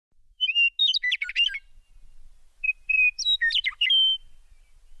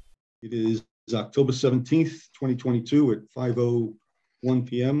It is October 17th, 2022 at 5:01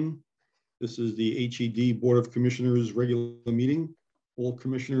 p.m. This is the HED Board of Commissioners regular meeting. All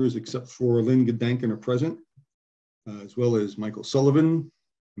commissioners except for Lynn Gedanken are present, as well as Michael Sullivan,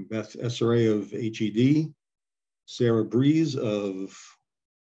 Beth SRA of HED, Sarah Breeze of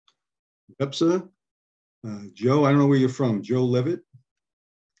VEPSA, Joe, I don't know where you're from, Joe Levitt.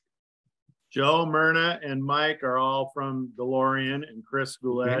 Joe, Myrna, and Mike are all from DeLorean, and Chris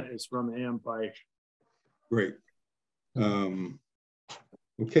Goulet is from Ham Pike. Great.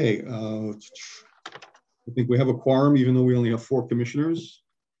 Okay. I think we have a quorum, even though we only have 4 commissioners.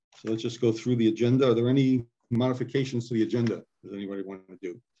 So let's just go through the agenda. Are there any modifications to the agenda? Does anybody want to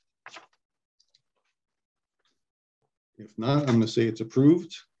do? If not, I'm going to say it's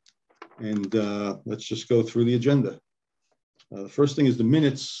approved. And let's just go through the agenda. The first thing is the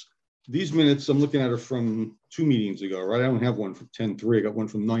minutes. These minutes I'm looking at are from 2 meetings ago, right? I don't have one from 10/3. I got one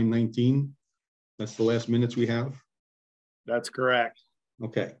from 9/19. That's the last minutes we have. That's correct.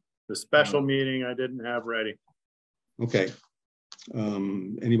 Okay. The special meeting I didn't have ready. Okay.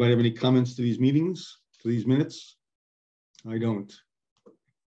 Anybody have any comments to these meetings, to these minutes? I don't.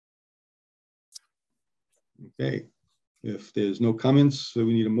 Okay. If there's no comments, so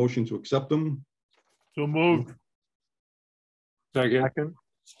we need a motion to accept them. So moved. Second.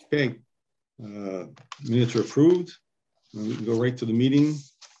 Okay. Minutes are approved. We can go right to the meeting.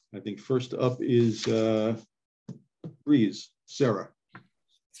 I think first up is Breeze, Sarah.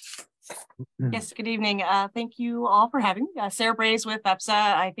 Yes, good evening. Thank you all for having me. Sarah Breeze with VEPSA.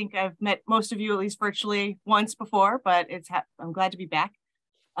 I think I've met most of you, at least virtually, once before, but I'm glad to be back.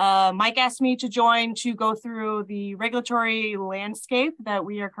 Mike asked me to join to go through the regulatory landscape that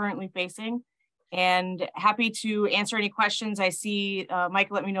we are currently facing, and happy to answer any questions. I see Mike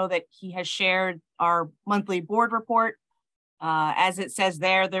let me know that he has shared our monthly board report. As it says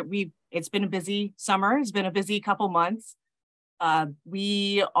there, that it's been a busy summer. It's been a busy couple months.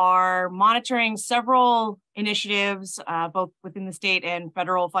 We are monitoring several initiatives, both within the state and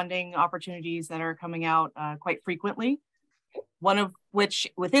federal funding opportunities that are coming out quite frequently. One of which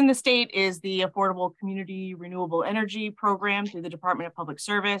within the state is the Affordable Community Renewable Energy Program through the Department of Public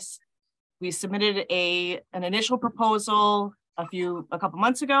Service. We submitted an initial proposal a couple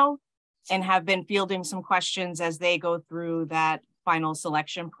months ago and have been fielding some questions as they go through that final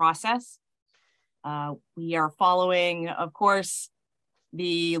selection process. We are following, of course,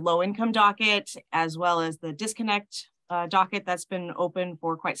 the low income docket, as well as the disconnect docket that's been open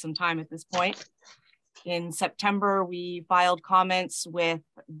for quite some time at this point. In September, we filed comments with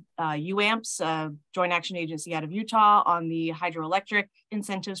UAMPS, Joint Action Agency out of Utah, on the hydroelectric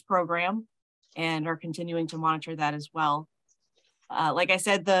incentives program, and are continuing to monitor that as well. Like I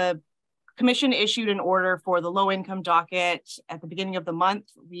said, the Commission issued an order for the low income docket at the beginning of the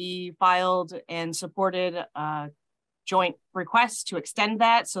month. We filed and supported a joint request to extend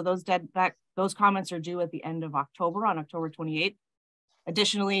that. So those comments are due at the end of October, on October 28th.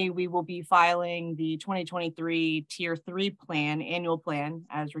 Additionally, we will be filing the 2023 Tier 3 plan, annual plan,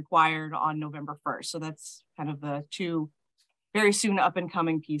 as required on November 1st. So that's kind of the 2 very soon up and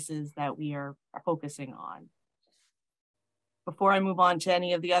coming pieces that we are focusing on. Before I move on to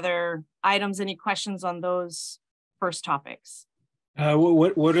any of the other items, any questions on those first topics?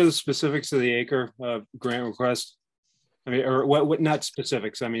 What are the specifics of the acre grant request? I mean, or what not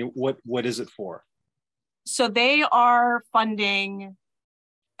specifics? I mean, what is it for? So they are funding.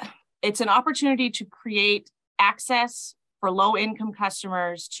 It's an opportunity to create access for low income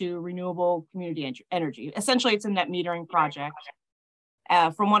customers to renewable community energy. Essentially, it's a net metering project.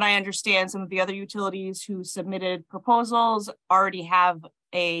 From what I understand, some of the other utilities who submitted proposals already have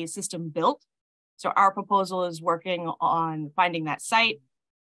a system built. So our proposal is working on finding that site,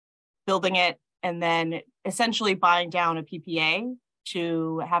 building it, and then essentially buying down a PPA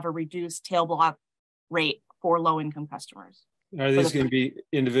to have a reduced tail block rate for low-income customers. Are these going to be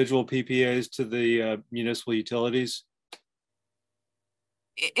individual PPAs to the municipal utilities?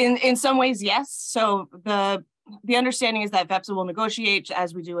 In some ways, yes. So the understanding is that VEPSA will negotiate,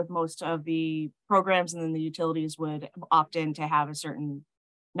 as we do with most of the programs, and then the utilities would opt in to have a certain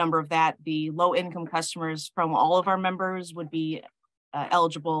number of that. The low-income customers from all of our members would be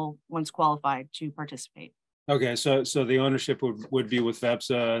eligible, once qualified, to participate. Okay, so the ownership would be with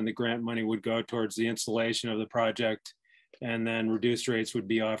VEPSA, and the grant money would go towards the installation of the project, and then reduced rates would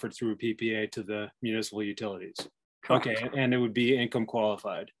be offered through a PPA to the municipal utilities. Correct. Okay, and it would be income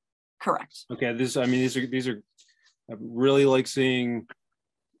qualified. Correct. Okay, these are I really like seeing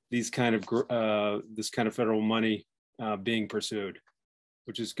these kind of this kind of federal money being pursued,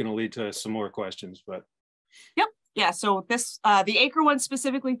 which is going to lead to some more questions. But yep, Yeah, so this, the acre one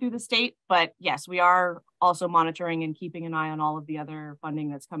specifically through the state, but yes, we are also monitoring and keeping an eye on all of the other funding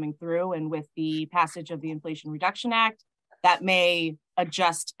that's coming through. And with the passage of the Inflation Reduction Act, that may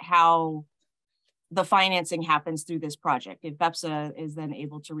adjust how the financing happens through this project. If BEPSA is then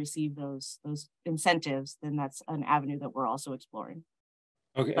able to receive those incentives, then that's an avenue that we're also exploring.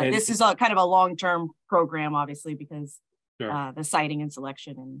 Okay. But this is a kind of a long-term program, obviously, because Sure. the siting and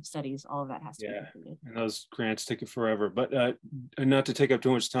selection and studies, all of that has to be completed. And those grants take forever. But not to take up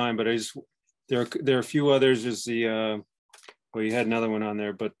too much time, but I just there are a few others. Is the well, you had another one on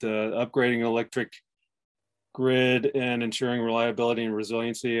there, but upgrading electric grid and ensuring reliability and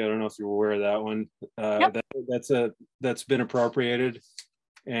resiliency. I don't know if you're aware of that one. Yep. That's been appropriated,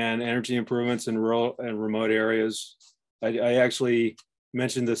 and energy improvements in rural and remote areas. I actually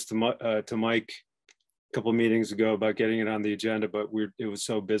mentioned this to Mike a couple of meetings ago about getting it on the agenda, but it was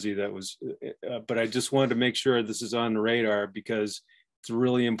so busy that was. But I just wanted to make sure this is on the radar because it's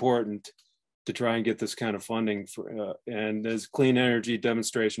really important to try and get this kind of funding for. And there's clean energy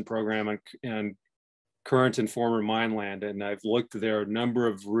demonstration program and current and former mine land, and I've looked. There are a number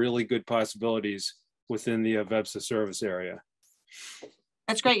of really good possibilities within the VEPSA service area.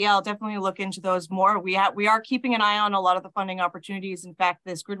 That's great. Yeah, I'll definitely look into those more. We are keeping an eye on a lot of the funding opportunities. In fact,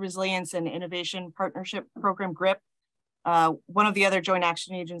 this Grid Resilience and Innovation Partnership Program, GRIP, one of the other joint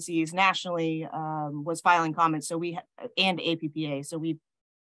action agencies nationally was filing comments. So and APPA. So we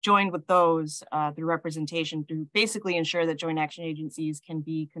joined with those through representation to basically ensure that joint action agencies can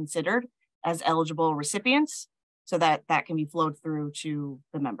be considered as eligible recipients so that that can be flowed through to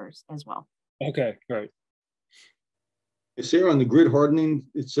the members as well. Okay, great. Sarah, on the grid hardening,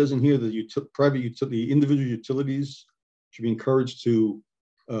 it says in here that the individual utilities should be encouraged to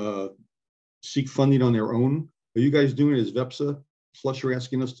seek funding on their own. Are you guys doing it as VEPSA? Plus, you're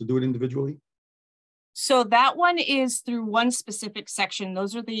asking us to do it individually? So that one is through one specific section.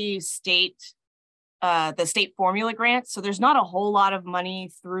 Those are the state formula grants. So there's not a whole lot of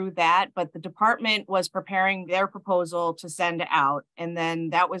money through that, but the department was preparing their proposal to send out. And then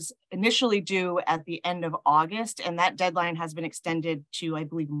that was initially due at the end of August. And that deadline has been extended to, I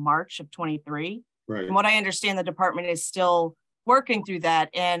believe, March of 23. Right. From what I understand, the department is still working through that.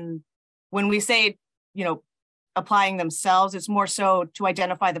 And when we say, applying themselves, it's more so to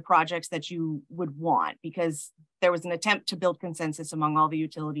identify the projects that you would want, because there was an attempt to build consensus among all the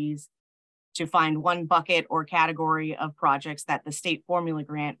utilities to find one bucket or category of projects that the state formula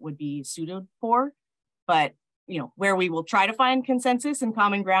grant would be suited for. But, where we will try to find consensus and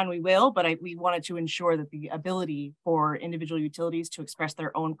common ground, we will, but we wanted to ensure that the ability for individual utilities to express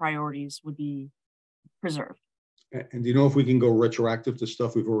their own priorities would be preserved. And do you know if we can go retroactive to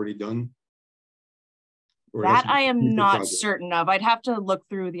stuff we've already done? That I am not certain of. I'd have to look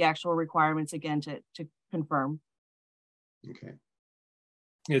through the actual requirements again to confirm. Okay.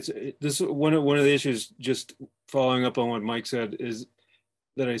 This one of the issues, just following up on what Mike said, is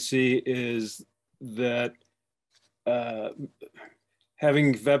that I see is that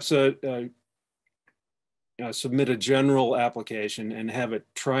having VEPSA submit a general application and have it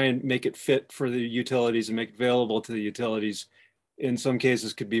try and make it fit for the utilities and make it available to the utilities in some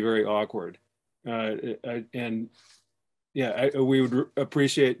cases could be very awkward. We would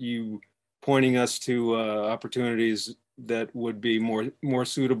appreciate you pointing us to opportunities that would be more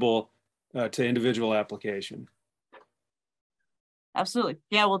suitable to individual application. Absolutely.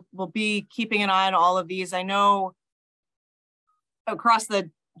 Yeah, we'll be keeping an eye on all of these. I know across the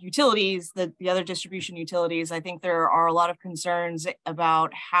utilities, the other distribution utilities, I think there are a lot of concerns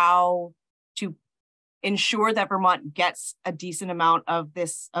about how to ensure that Vermont gets a decent amount of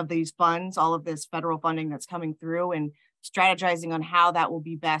these funds, all of this federal funding that's coming through, and strategizing on how that will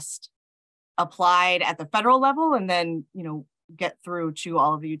be best applied at the federal level and then, get through to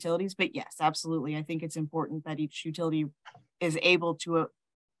all of the utilities. But yes, absolutely. I think it's important that each utility is able to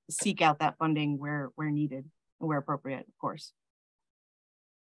seek out that funding where needed and where appropriate, of course.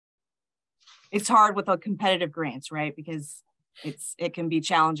 It's hard with the competitive grants, right? Because it can be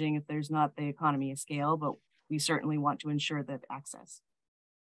challenging if there's not the economy of scale, but we certainly want to ensure that access.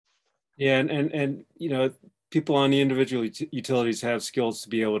 Yeah, and people on the individual utilities have skills to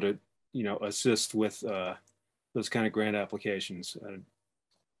be able to assist with those kind of grant applications.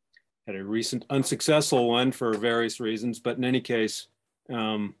 Had a recent unsuccessful one for various reasons, but in any case,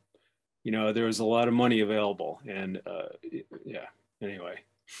 there was a lot of money available, and anyway.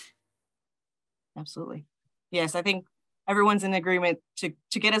 Absolutely. Yes, I think everyone's in agreement to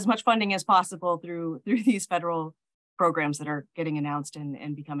get as much funding as possible through these federal programs that are getting announced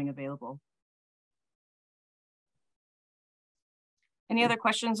and becoming available. Any other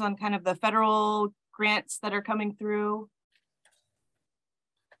questions on kind of the federal grants that are coming through.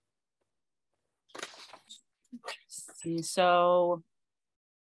 Let's see, so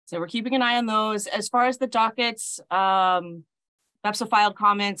we're keeping an eye on those. As far as the dockets, BEPSA filed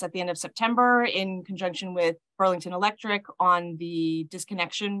comments at the end of September in conjunction with Burlington Electric on the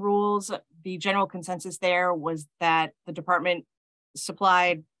disconnection rules. The general consensus there was that the department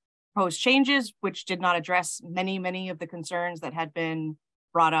supplied proposed changes, which did not address many of the concerns that had been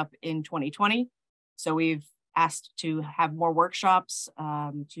brought up in 2020. So we've asked to have more workshops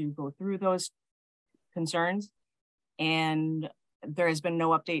to go through those concerns, and there has been no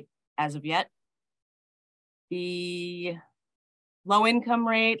update as of yet. The low income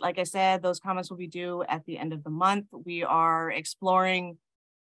rate, like I said, those comments will be due at the end of the month. We are exploring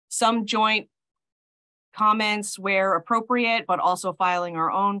some joint comments where appropriate, but also filing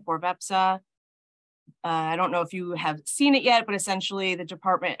our own for BEPSA. I don't know if you have seen it yet, but essentially the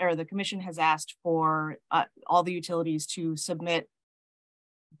department or the commission has asked for all the utilities to submit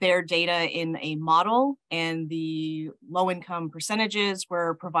their data in a model, and the low income percentages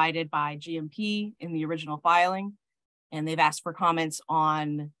were provided by GMP in the original filing. And they've asked for comments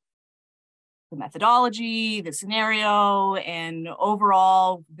on the methodology, the scenario, and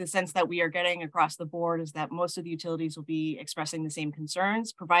overall, the sense that we are getting across the board is that most of the utilities will be expressing the same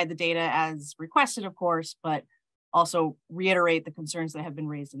concerns, provide the data as requested, of course, but also reiterate the concerns that have been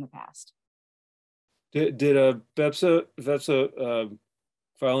raised in the past. Did BEPSA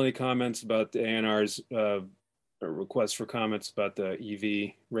file any comments about the ANR's or requests for comments about the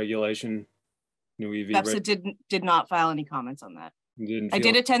EV regulation? New EV BEPSA did not file any comments on that. I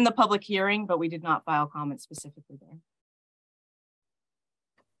did attend the public hearing, but we did not file comments specifically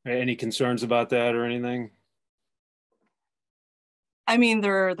there. Any concerns about that or anything? I mean,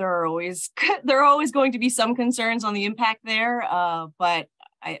 there are always going to be some concerns on the impact there, but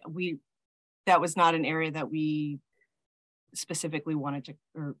that was not an area that we specifically wanted to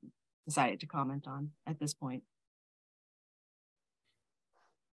or decided to comment on at this point.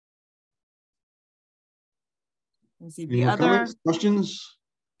 Let's see the other comments, questions.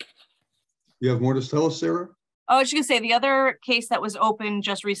 You have more to tell us, Sarah? Oh, I was going to say the other case that was open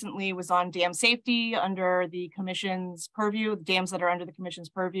just recently was on dam safety under the commission's purview, the dams that are under the commission's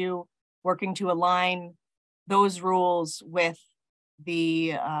purview, working to align those rules with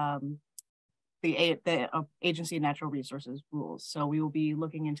the Agency of Natural Resources rules. So we will be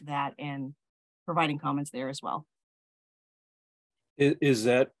looking into that and providing comments there as well. Is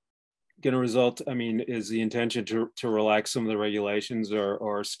that going to result, I mean, is the intention to relax some of the regulations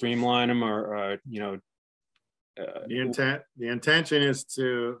or streamline them or the intention is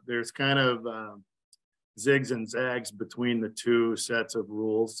there's kind of zigs and zags between the two sets of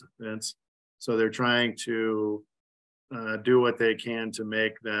rules, Vince. So they're trying to do what they can to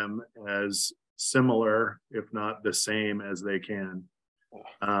make them as similar, if not the same, as they can.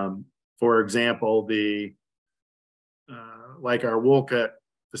 For example, like our Wolcott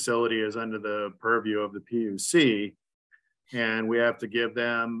facility is under the purview of the PUC, and we have to give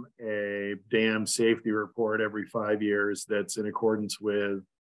them a dam safety report every 5 years that's in accordance with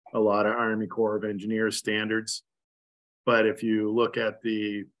a lot of Army Corps of Engineers standards. But if you look at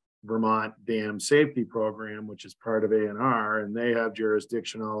the Vermont Dam Safety Program, which is part of ANR, and they have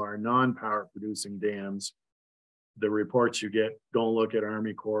jurisdiction all our non-power producing dams, the reports you get don't look at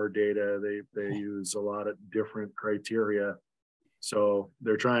Army Corps data. They use a lot of different criteria. So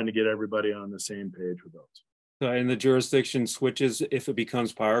they're trying to get everybody on the same page with those. And the jurisdiction switches if it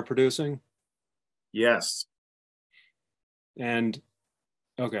becomes power producing? Yes. And,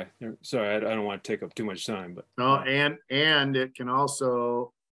 okay, sorry, I don't want to take up too much time, but. No, and it can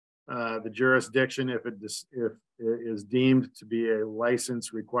also, the jurisdiction, if it is deemed to be a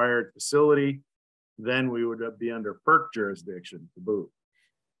license required facility, then we would be under FERC jurisdiction to boot.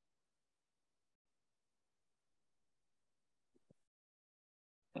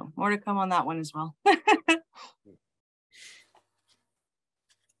 So more to come on that one as well.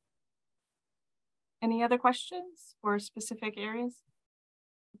 Any other questions or specific areas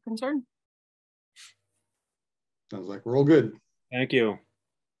of concern? Sounds like we're all good. Thank you.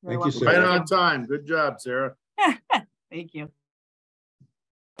 Thank you, Sarah. Right on time. Good job, Sarah. Thank you.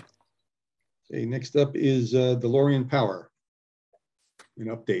 Okay, next up is DeLorean Power. An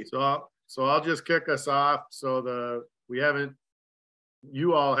update. So I'll just kick us off. So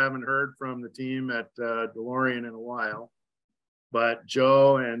you all haven't heard from the team at DeLorean in a while, but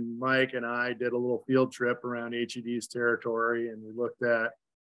Joe and Mike and I did a little field trip around HED's territory, and we looked at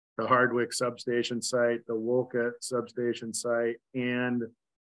the Hardwick substation site, the Wolcott substation site, and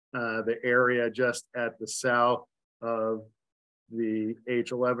the area just at the south of the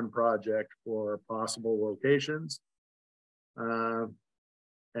H11 project for possible locations.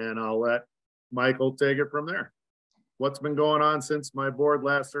 And I'll let Michael take it from there. What's been going on since my board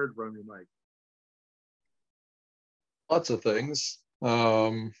last heard from you, Mike? Lots of things.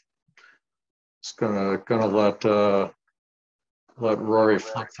 Just gonna let Rory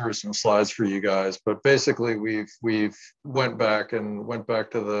flip through some slides for you guys, but basically we've went back to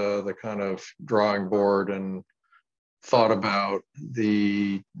the kind of drawing board and thought about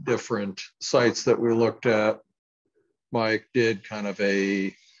the different sites that we looked at. Mike did kind of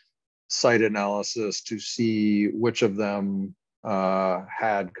a site analysis to see which of them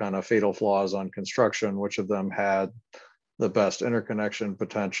had kind of fatal flaws on construction, which of them had the best interconnection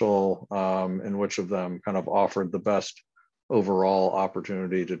potential, and which of them kind of offered the best overall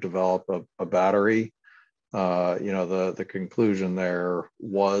opportunity to develop a battery. The conclusion there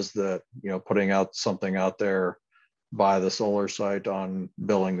was that, putting out something out there by the solar site on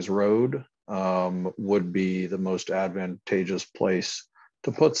Billings Road would be the most advantageous place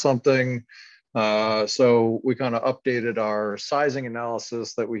to put something. So we kind of updated our sizing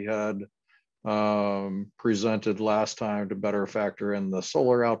analysis that we had presented last time to better factor in the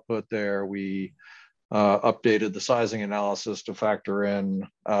solar output there. We updated the sizing analysis to factor in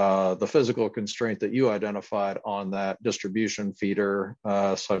the physical constraint that you identified on that distribution feeder,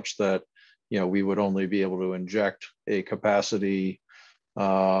 such that we would only be able to inject a capacity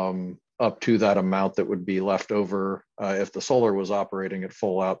up to that amount that would be left over if the solar was operating at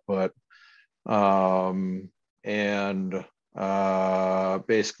full output. And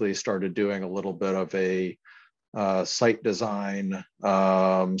basically started doing a little bit of a site design,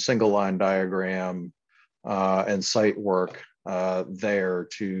 single line diagram, and site work there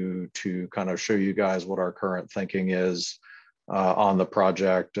to kind of show you guys what our current thinking is on the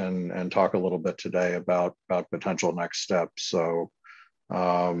project, and talk a little bit today about potential next steps. So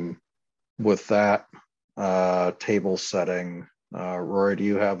with that table setting, Roy, do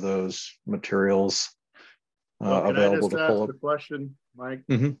you have those materials available to pull up? The question, Mike?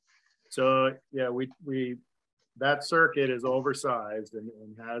 Mm-hmm. So yeah, we that circuit is oversized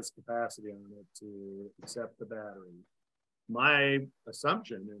and has capacity on it to accept the battery. My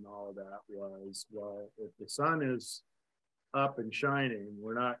assumption in all of that was, well, if the sun is up and shining,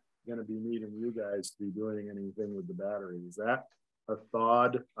 we're not going to be needing you guys to be doing anything with the battery. Is that a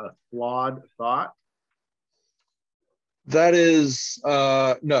flawed thought? That is,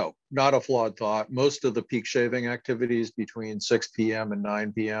 no, not a flawed thought. Most of the peak shaving activities between 6 p.m. and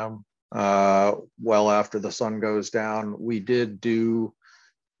 9 p.m., well after the sun goes down, we did do,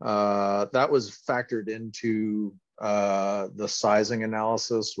 that was factored into the sizing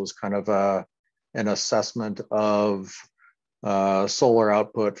analysis, was kind of an assessment of solar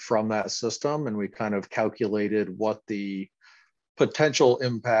output from that system. And we kind of calculated what the potential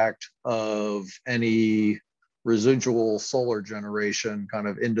impact of any residual solar generation kind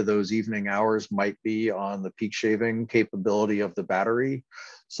of into those evening hours might be on the peak shaving capability of the battery.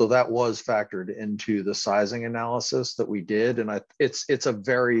 So that was factored into the sizing analysis that we did. And it's a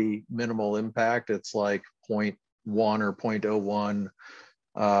very minimal impact. It's like 0.1 or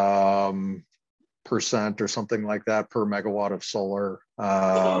 0.01% or something like that per megawatt of solar.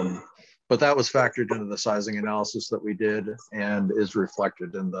 But that was factored into the sizing analysis that we did and is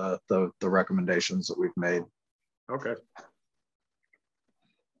reflected in the recommendations that we've made. Okay.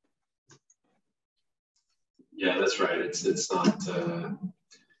 Yeah, that's right. It's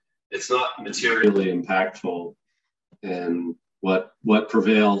not materially impactful, and what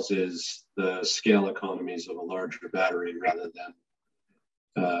prevails is the scale economies of a larger battery rather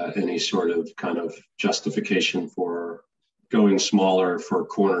than any sort of kind of justification for going smaller for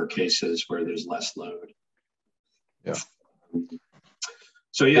corner cases where there's less load. Yeah.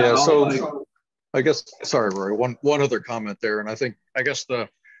 So yeah. I guess, sorry, Rory, one other comment there. And I guess the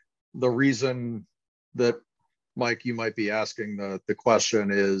reason that, Mike, you might be asking the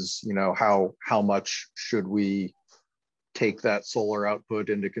question is, how much should we take that solar output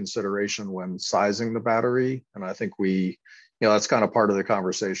into consideration when sizing the battery? And I think that's kind of part of the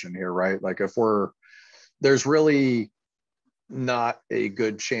conversation here, right? Like there's really not a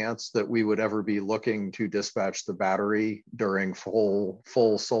good chance that we would ever be looking to dispatch the battery during full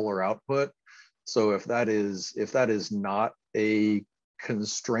solar output. So if that is not a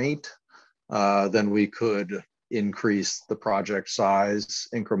constraint, then we could increase the project size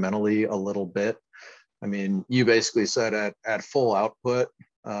incrementally a little bit. I mean, you basically said at full output,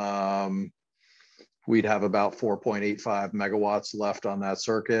 we'd have about 4.85 megawatts left on that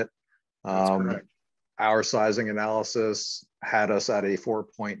circuit. That's correct. Our sizing analysis had us at a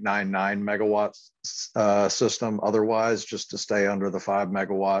 4.99 megawatt system otherwise, just to stay under the 5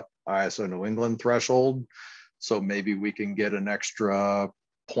 megawatt ISO New England threshold. So maybe we can get an extra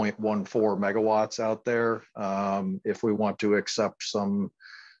 0.14 megawatts out there if we want to accept some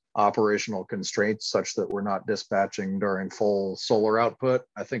operational constraints such that we're not dispatching during full solar output.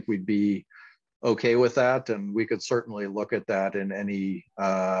 I think we'd be okay with that, and we could certainly look at that in any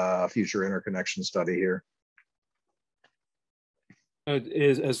future interconnection study here.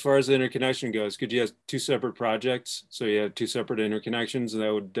 As far as the interconnection goes, could you have 2 separate projects? So you have 2 separate interconnections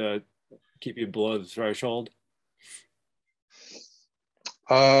that would keep you below the threshold?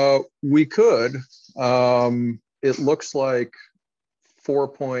 We could. It looks like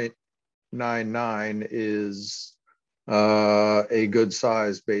 4.99 is a good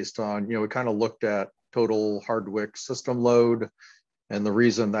size based on, we kind of looked at total Hardwick system load. And the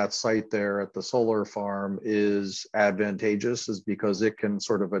reason that site there at the solar farm is advantageous is because it can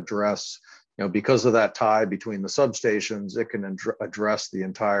sort of address, because of that tie between the substations, it can address the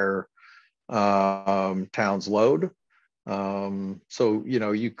entire town's load. So,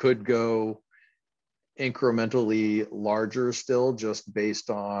 you could go incrementally larger still just based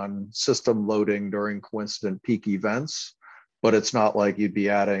on system loading during coincident peak events, but it's not like you'd be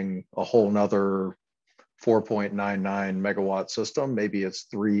adding a whole nother 4.99 megawatt system. Maybe it's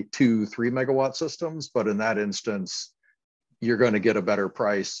 3 megawatt systems, but in that instance, you're going to get a better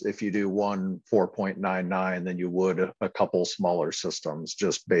price if you do one 4.99 than you would a couple smaller systems,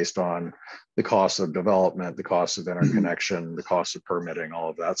 just based on the cost of development, the cost of interconnection, the cost of permitting, all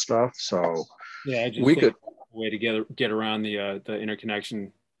of that stuff. So yeah, we could a way to get around the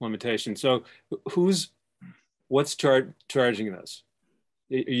interconnection limitation. So what's charging this?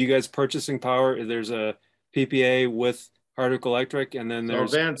 Are you guys purchasing power? There's a PPA with Hardwick Electric, and then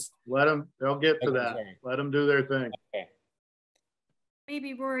there's Vince, they'll get to that. Sorry. Let them do their thing. Okay.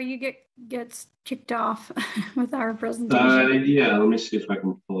 Maybe Rory, you gets kicked off with our presentation. Yeah, let me see if I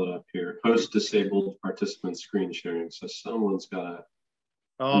can pull it up here. Host disabled participant screen sharing. So someone's got to.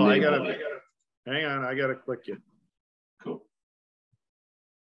 Oh, hang on, I gotta click you. Cool.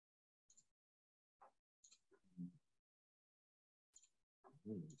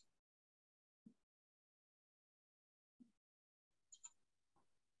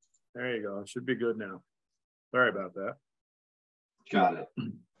 There you go. It should be good now. Sorry about that. Got it.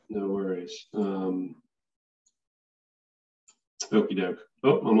 No worries. Okie doke.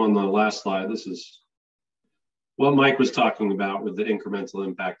 Oh, I'm on the last slide. This is what Mike was talking about with the incremental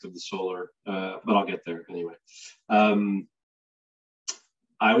impact of the solar, but I'll get there anyway. I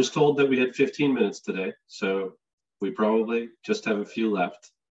was told that we had 15 minutes today, so we probably just have a few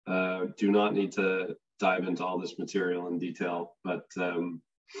left. Do not need to dive into all this material in detail, but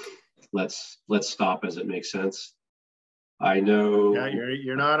let's stop as it makes sense. I know. Yeah,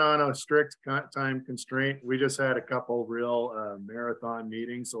 you're not on a strict time constraint. We just had a couple real marathon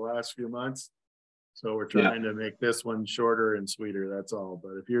meetings the last few months, so we're trying to make this one shorter and sweeter. That's all.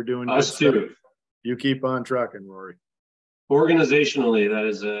 But if you're doing us too, you keep on trucking, Rory. Organizationally,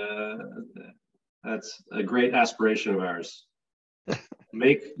 that's a great aspiration of ours.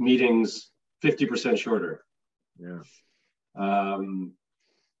 Make meetings 50% shorter. Yeah.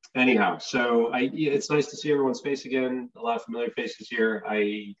 Anyhow, so it's nice to see everyone's face again. A lot of familiar faces here.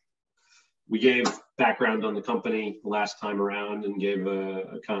 We gave background on the company last time around and gave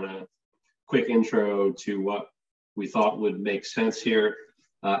a kind of quick intro to what we thought would make sense here.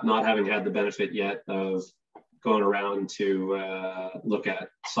 Not having had the benefit yet of going around to look at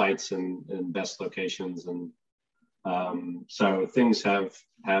sites and best locations, and so things have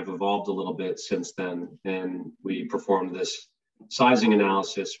evolved a little bit since then. And we performed this sizing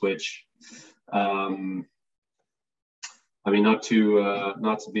analysis, which I mean, not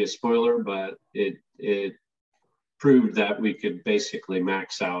to be a spoiler, but it proved that we could basically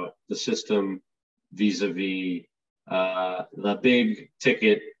max out the system vis-a-vis the big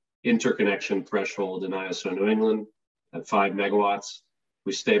ticket interconnection threshold in ISO New England at 5 megawatts.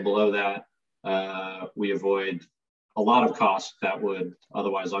 We stay below that. We avoid a lot of costs that would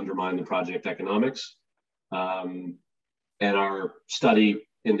otherwise undermine the project economics. And our study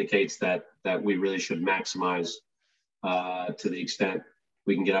indicates that we really should maximize to the extent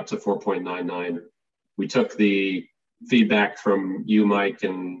we can get up to 4.99. We took the feedback from you, Mike,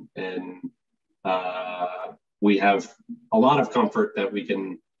 and we have a lot of comfort that we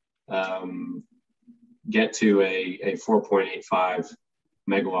can get to a 4.85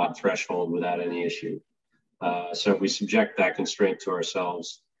 megawatt threshold without any issue. So if we subject that constraint to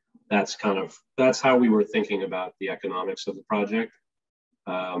ourselves, that's how we were thinking about the economics of the project.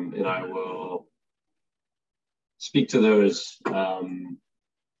 And I will speak to those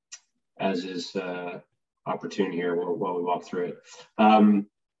as is opportune here while we walk through it.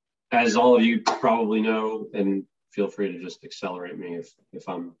 As all of you probably know, and feel free to just accelerate me if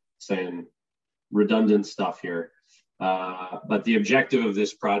I'm saying redundant stuff here. But the objective of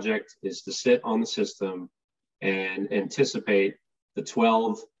this project is to sit on the system and anticipate the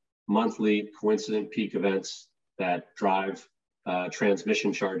 12 monthly coincident peak events that drive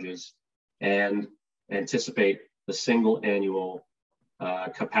transmission charges, and anticipate the single annual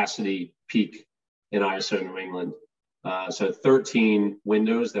capacity peak in ISO New England. So 13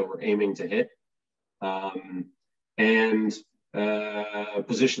 windows that we're aiming to hit, and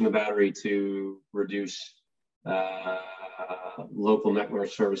position the battery to reduce local network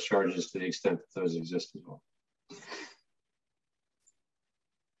service charges to the extent that those exist as well.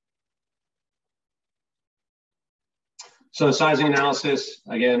 So the sizing analysis,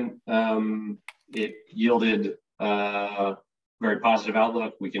 again, it yielded a very positive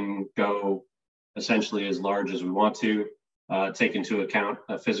outlook. We can go essentially as large as we want to, take into account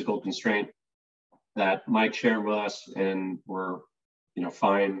a physical constraint that Mike shared with us, and we're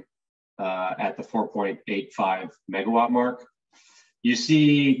fine at the 4.85 megawatt mark. You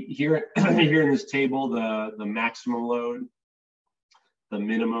see here, here in this table, the maximum load, the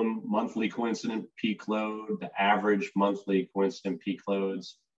minimum monthly coincident peak load, the average monthly coincident peak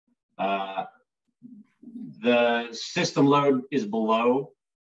loads. The system load is below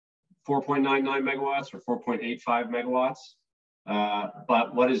 4.99 megawatts or 4.85 megawatts.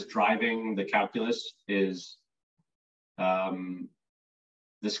 But what is driving the calculus is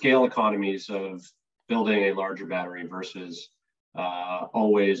the scale economies of building a larger battery versus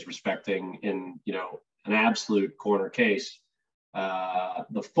always respecting, in an absolute corner case,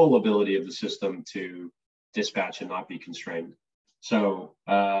 the full ability of the system to dispatch and not be constrained. So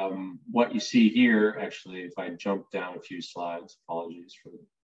what you see here, actually, if I jump down a few slides, apologies for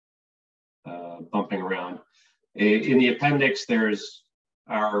bumping around. In the appendix, there's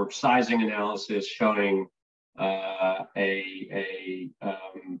our sizing analysis showing a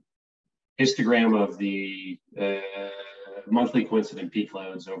histogram of the monthly coincident peak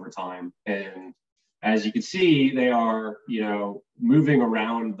loads over time. And as you can see, they are, moving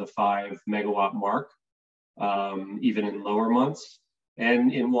around the 5 megawatt mark, even in lower months.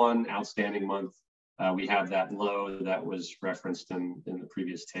 And in one outstanding month, we have that low that was referenced in the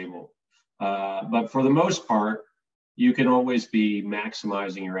previous table. But for the most part, you can always be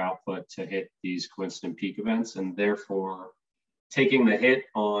maximizing your output to hit these coincident peak events, and therefore taking the hit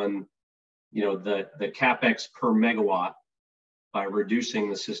on, the CapEx per megawatt by reducing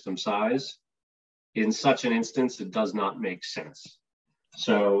the system size. In such an instance, it does not make sense.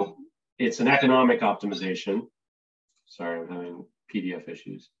 So it's an economic optimization. Sorry, I'm having PDF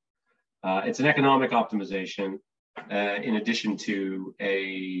issues. It's an economic optimization in addition to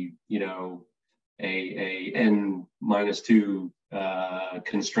a N-2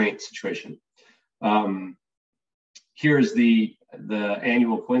 constraint situation. Here's the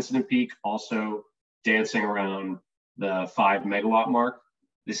annual coincident peak, also dancing around the 5 megawatt mark.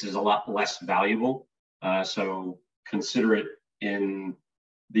 This is a lot less valuable, so consider it in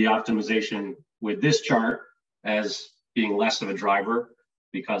the optimization with this chart as being less of a driver,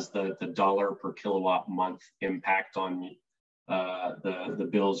 because the dollar per kilowatt month impact on the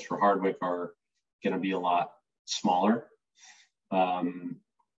bills for Hardwick are going to be a lot smaller.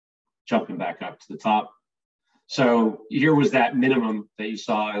 Jumping back up to the top. So here was that minimum that you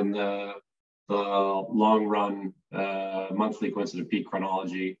saw in the long run monthly coincident peak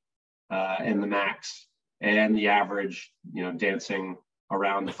chronology, and the max and the average, dancing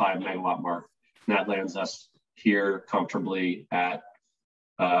around the 5 megawatt mark. And that lands us here comfortably at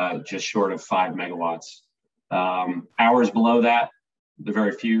just short of 5 megawatts. Hours below that, the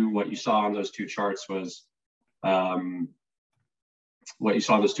very few, what you saw on those two charts was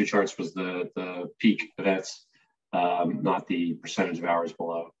the peak events, not the percentage of hours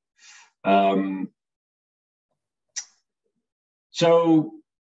below. So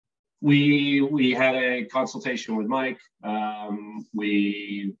we had a consultation with Mike.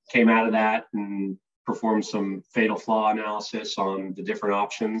 We came out of that and performed some fatal flaw analysis on the different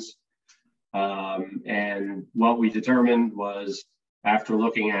options. And what we determined was, after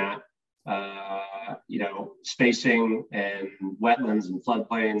looking at spacing and wetlands and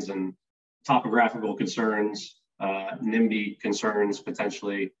floodplains and topographical concerns, NIMBY concerns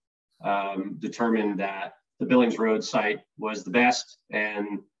potentially, determined that the Billings Road site was the best,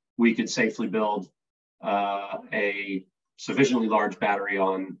 and we could safely build a sufficiently large battery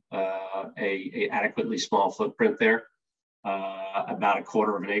on a adequately small footprint there, about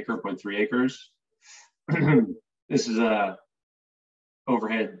 1/4 of an acre, 0.3 acres. This is a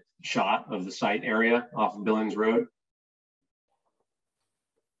overhead shot of the site area off of Billings Road.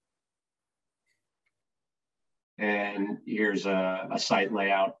 And here's a site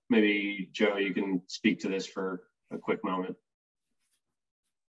layout. Maybe Joe, you can speak to this for a quick moment.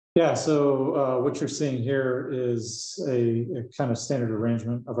 Yeah, so what you're seeing here is a kind of standard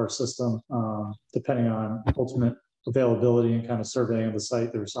arrangement of our system. Depending on ultimate availability and kind of surveying of the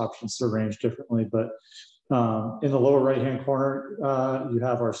site, there's options to arrange differently. But in the lower right-hand corner, you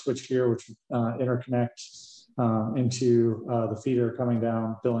have our switchgear, which interconnect into the feeder coming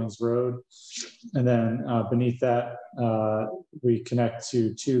down Billings Road. And then beneath that, we connect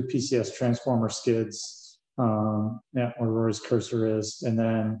to two PCS transformer skids, yeah, where Rory's cursor is, and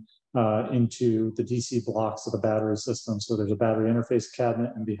then into the DC blocks of the battery system. So there's a battery interface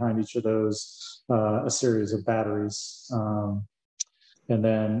cabinet, and behind each of those, a series of batteries. And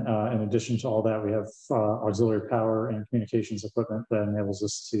then in addition to all that, we have auxiliary power and communications equipment that enables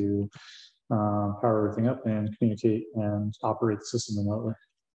us to power everything up and communicate and operate the system remotely.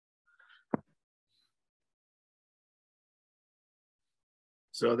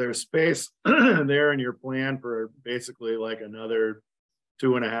 So there's space there in your plan for basically like another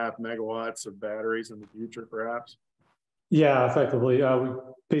 2.5 megawatts of batteries in the future, perhaps? Yeah, effectively. We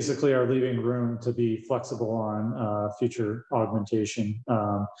basically are leaving room to be flexible on future augmentation.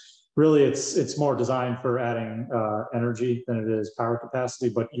 Really, it's more designed for adding energy than it is power capacity,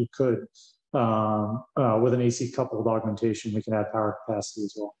 but you could, with an AC coupled augmentation, we can add power capacity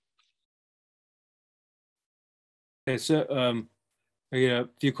as well. Okay, so I get a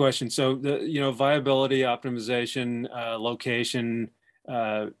few questions. So the viability, optimization, location,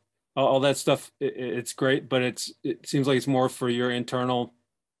 all that stuff, it's great, but it seems like it's more for your internal,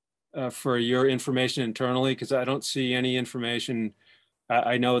 for your information internally, because I don't see any information.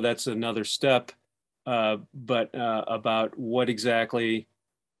 I know that's another step, but about what exactly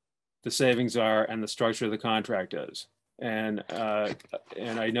the savings are and the structure of the contract is. And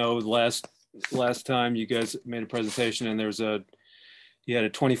I know last time you guys made a presentation, and you had a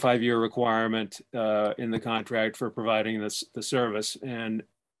 25-year requirement in the contract for providing the service. And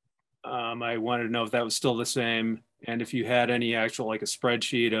I wanted to know if that was still the same, and if you had any actual, like a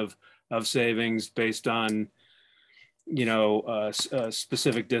spreadsheet of savings based on,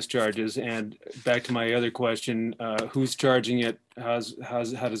 specific discharges. And back to my other question, who's charging it? How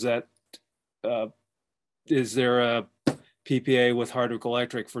does that, is there a PPA with Hardwick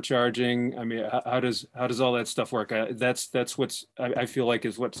Electric for charging? I mean, how does all that stuff work? That's what's, I feel like,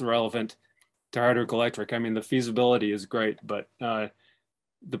 is what's relevant to Hardwick Electric. I mean, the feasibility is great, but the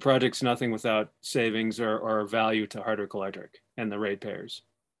project's nothing without savings or value to Hardwick Electric and the ratepayers.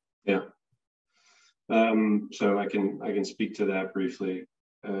 Yeah. So I can speak to that briefly.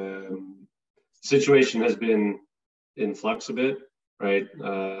 Situation has been in flux a bit, right?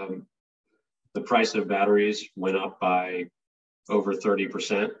 The price of batteries went up by over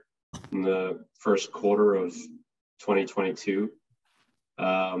 30% in the first quarter of 2022.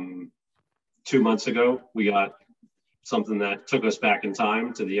 2 months ago, we got something that took us back in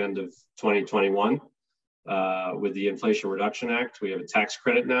time to the end of 2021 with the Inflation Reduction Act. We have a tax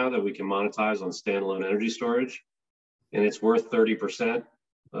credit now that we can monetize on standalone energy storage, and it's worth 30%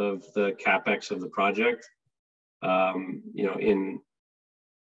 of the CapEx of the project. In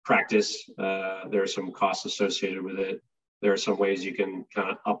practice, there are some costs associated with it. There are some ways you can kind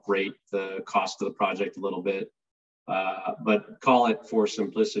of uprate the cost of the project a little bit, but call it, for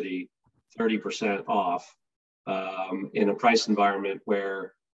simplicity, 30% off in a price environment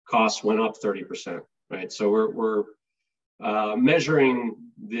where costs went up 30%, right? So we're measuring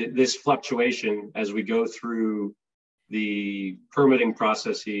this fluctuation as we go through the permitting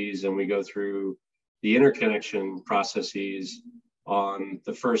processes and we go through the interconnection processes on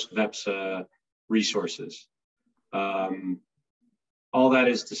the first VEPSA resources. All that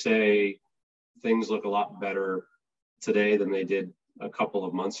is to say, things look a lot better today than they did a couple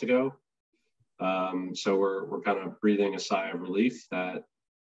of months ago. So we're kind of breathing a sigh of relief that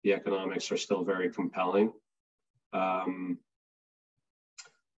the economics are still very compelling.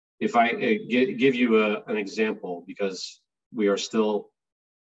 If I give you an example, because we are still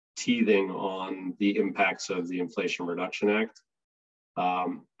teething on the impacts of the Inflation Reduction Act,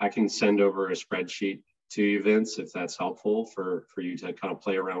 I can send over a spreadsheet to you, Vince, if that's helpful for you to kind of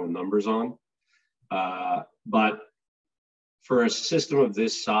play around with numbers on. But for a system of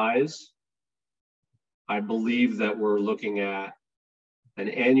this size, I believe that we're looking at an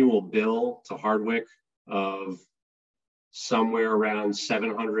annual bill to Hardwick of somewhere around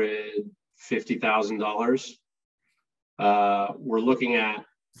 $750,000. We're looking at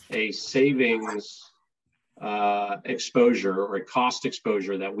a savings exposure or a cost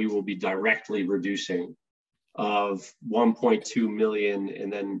exposure that we will be directly reducing of 1.2 million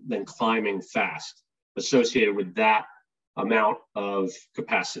and then climbing fast associated with that amount of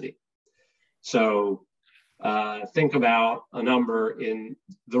capacity. So think about a number in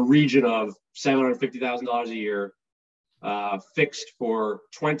the region of $750,000 a year, fixed for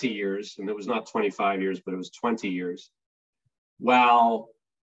 20 years, and it was not 25 years, but it was 20 years. While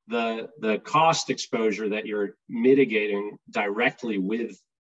the cost exposure that you're mitigating directly with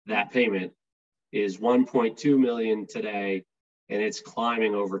that payment is 1.2 million today, and it's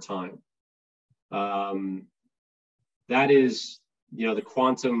climbing over time. That is, the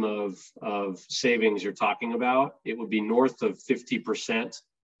quantum of savings you're talking about. It would be north of 50%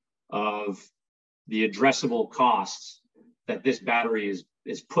 of the addressable costs that this battery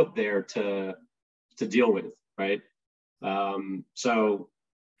is put there to deal with, right? So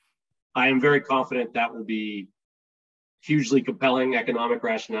I am very confident that will be hugely compelling economic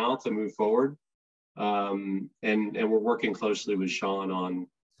rationale to move forward. And we're working closely with Sean on,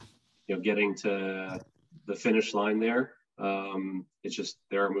 getting to the finish line there. It's just,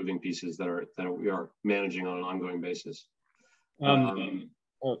 there are moving pieces that we are managing on an ongoing basis. And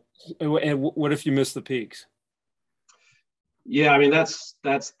what if you miss the peaks? Yeah, I mean, that's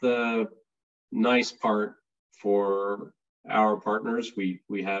the nice part for our partners.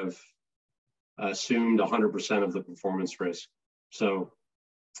 We have assumed 100% of the performance risk. So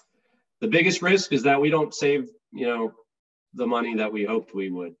the biggest risk is that we don't save, the money that we hoped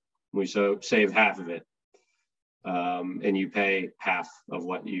we would. We save half of it, and you pay half of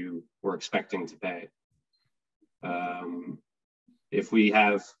what you were expecting to pay. If we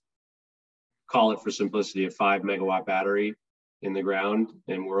have, call it for simplicity, a 5 megawatt battery in the ground,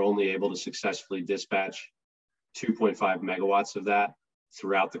 and we're only able to successfully dispatch 2.5 megawatts of that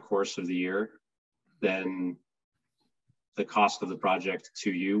throughout the course of the year, then the cost of the project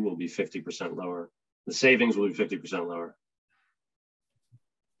to you will be 50% lower. The savings will be 50% lower.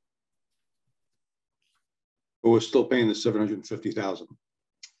 But we're still paying the 750,000.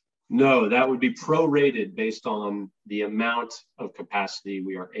 No, that would be prorated based on the amount of capacity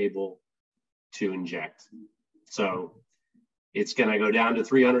we are able to inject. So it's going to go down to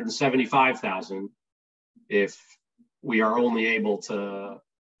 375,000 if we are only able to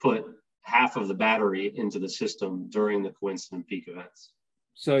put half of the battery into the system during the coincident peak events.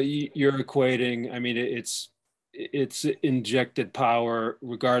 So you're equating, I mean, it's injected power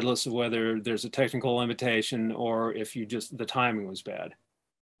regardless of whether there's a technical limitation or if the timing was bad.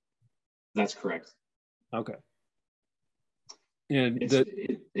 That's correct. Okay. And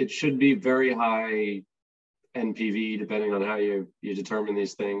it should be very high NPV depending on how you determine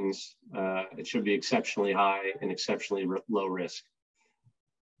these things. It should be exceptionally high and exceptionally low risk.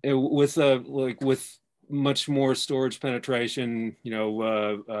 With much more storage penetration,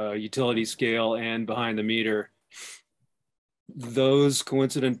 utility scale and behind the meter, those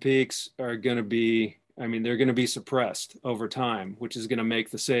coincident peaks are going to be, they're going to be suppressed over time, which is going to make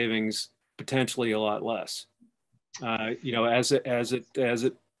the savings potentially a lot less. And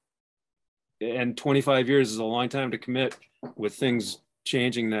 25 years is a long time to commit with things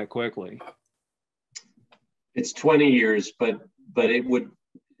changing that quickly. It's 20 years, but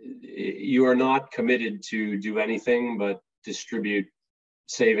you are not committed to do anything but distribute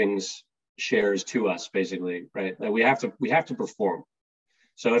savings shares to us, basically, right? That we have to perform.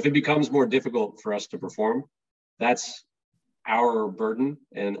 So if it becomes more difficult for us to perform, that's our burden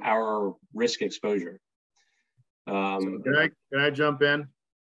and our risk exposure. So can I jump in?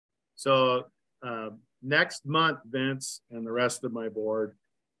 So next month, Vince and the rest of my board,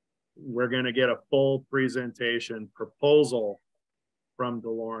 we're going to get a full presentation proposal from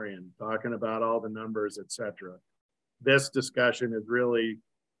DeLorean talking about all the numbers, etc. This discussion is really,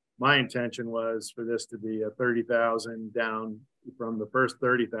 my intention was for this to be a 30,000 down from the first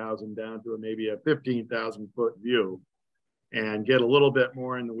 30,000 down to maybe a 15,000 foot view, and get a little bit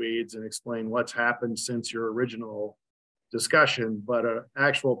more in the weeds and explain what's happened since your original discussion. But an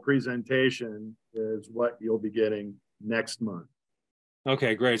actual presentation is what you'll be getting next month.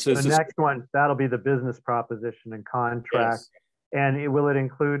 Okay, great. So the next one, that'll be the business proposition and contract. Yes. And will it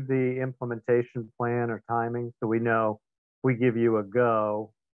include the implementation plan or timing, so we know if we give you a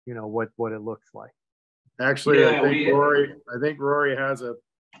go, what it looks like? Actually, yeah, I think Rory has a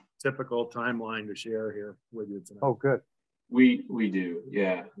typical timeline to share here with you tonight. Oh, good. We do,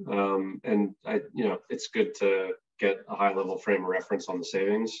 yeah. And it's good to get a high level frame of reference on the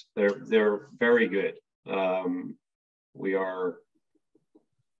savings. They're very good. We are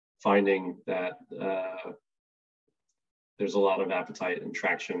finding that there's a lot of appetite and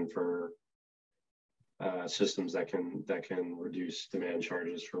traction for systems that can reduce demand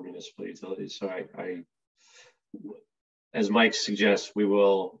charges for municipal utilities. So I as Mike suggests, we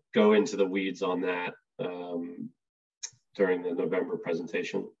will go into the weeds on that during the November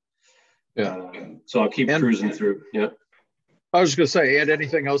presentation. Yeah. So I'll keep cruising through. Yeah. I was just gonna say, and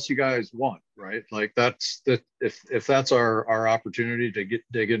anything else you guys want, right? Like that's the if that's our opportunity to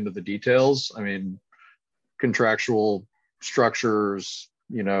dig into the details. I mean, contractual structures,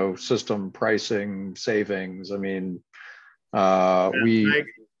 you know, system pricing, savings. I mean,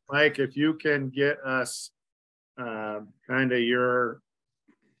 Mike, if you can get us kind of your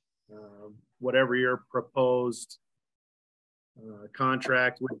whatever your proposed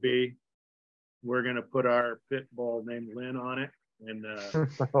contract would be, we're going to put our pit bull named Lynn on it, and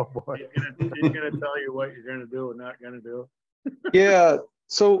Oh boy. he's going to tell you what you're going to do and not going to do. yeah.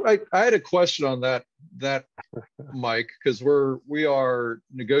 So I had a question on that Mike, because we are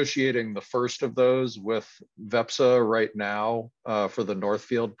negotiating the first of those with VEPSA right now for the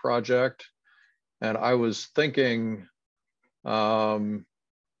Northfield project, and I was thinking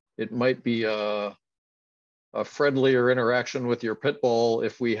it might be a friendlier interaction with your pit bull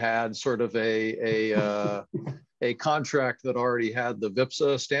if we had sort of a contract that already had the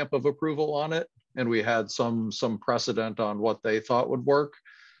VIPSA stamp of approval on it, and we had some precedent on what they thought would work.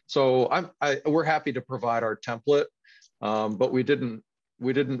 So we're happy to provide our template, but we didn't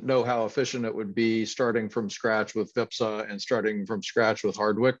know how efficient it would be starting from scratch with VIPSA and starting from scratch with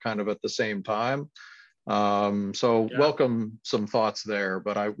Hardwick kind of at the same time. So yeah. Welcome some thoughts there,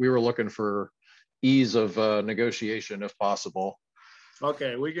 but we were looking for ease of negotiation if possible.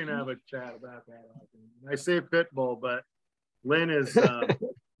 Okay, we can have a chat about that. I say pit bull, but Lynn is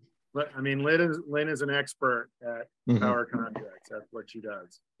Lynn is an expert at power contracts. That's what she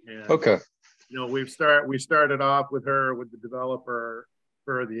does. And, okay. You know, we started off with her with the developer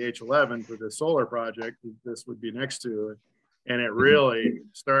for the H11 for the solar project this would be next to it, and it really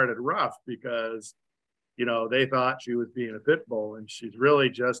started rough because, you know, they thought she was being a pit bull, and she's really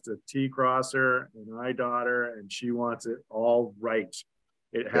just a T crosser, an I daughter, and she wants it all right.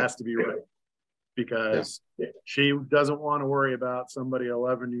 It has to be right because she doesn't want to worry about somebody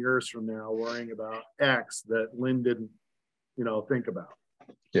 11 years from now worrying about X that Lynn didn't, you know, think about.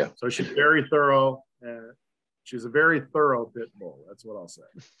 Yeah. So she's very thorough. She's a very thorough pit bull. That's what I'll say.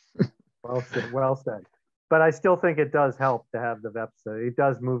 Well said. Well said. But I still think it does help to have the VEPSA. It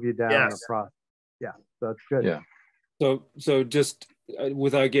does move you down the process. Yeah, so that's good. Yeah. So just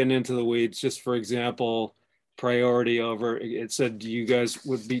without getting into the weeds, just for example, priority over, it said you guys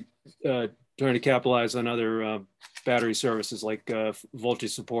would be trying to capitalize on other battery services like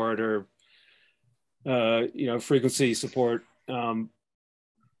voltage support or you know, frequency support,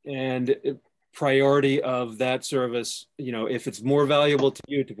 and priority of that service, you know, if it's more valuable to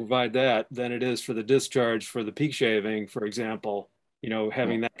you to provide that than it is for the discharge for the peak shaving, for example, you know,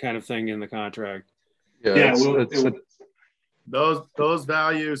 having that kind of thing in the contract. Yeah, those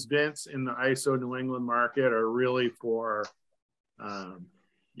values, Vince, in the ISO New England market are really for,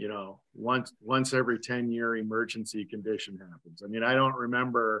 you know, once every 10-year emergency condition happens. I mean, I don't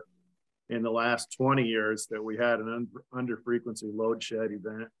remember in the last 20 years that we had an under frequency load shed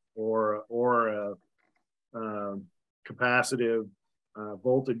event or a capacitive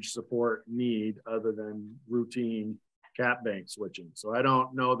voltage support need other than routine cap bank switching. So I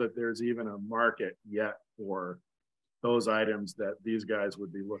don't know that there's even a market yet for those items that these guys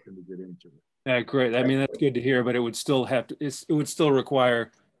would be looking to get into. Yeah, great. I mean, that's good to hear, but it would still have to, it would still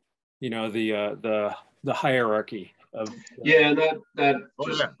require, you know, the hierarchy of. Yeah, that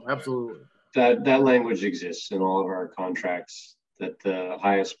absolutely. That language exists in all of our contracts, that the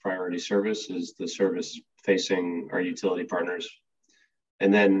highest priority service is the service facing our utility partners.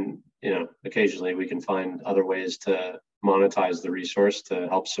 And then, you know, occasionally we can find other ways to monetize the resource to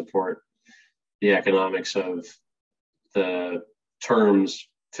help support the economics of the terms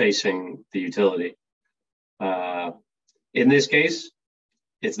facing the utility. In this case,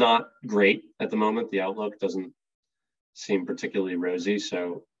 it's not great at the moment. The outlook doesn't seem particularly rosy.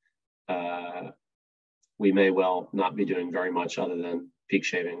 So we may well not be doing very much other than peak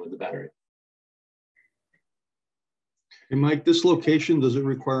shaving with the battery. Hey, Mike, this location, does it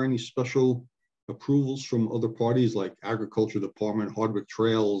require any special approvals from other parties like Agriculture Department, Hardwick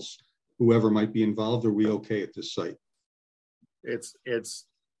Trails, whoever might be involved? Or are we okay at this site? It's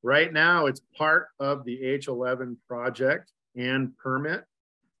right now, it's part of the H11 project and permit.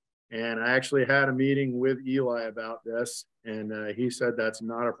 And I actually had a meeting with Eli about this, and he said that's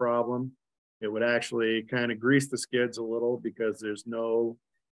not a problem. It would actually kind of grease the skids a little because there's no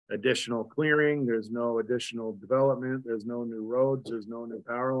additional clearing, there's no additional development, there's no new roads, there's no new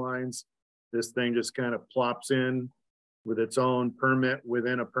power lines. This thing just kind of plops in with its own permit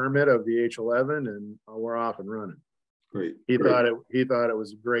within a permit of the H11, and we're off and running. Great. He thought it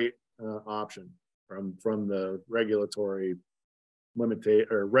was a great option from the regulatory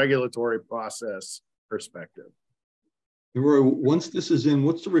regulatory process perspective. And Roy, once this is in,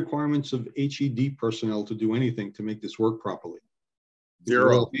 what's the requirements of HED personnel to do anything to make this work properly?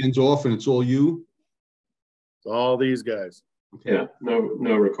 Zero. Hands off, and it's all you. It's all these guys. Okay. Yeah, no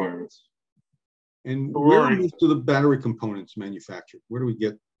requirements. And where are most of the battery components manufactured? Where do we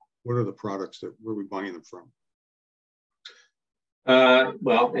get? What are the products where are we buying them from?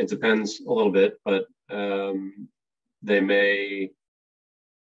 Well, it depends a little bit, but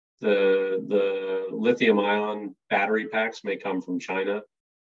the lithium ion battery packs may come from China.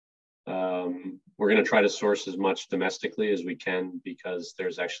 We're going to try to source as much domestically as we can because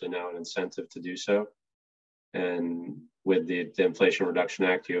there's actually now an incentive to do so. And with the Inflation Reduction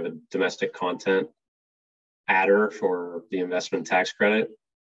Act, you have a domestic content adder for the investment tax credit.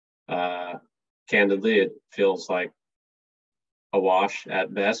 Candidly, it feels like a wash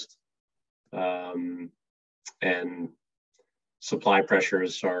at best. And supply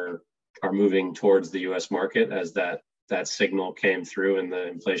pressures are moving towards the US market as that signal came through in the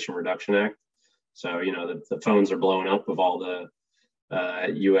Inflation Reduction Act. So, you know, the phones are blowing up of all the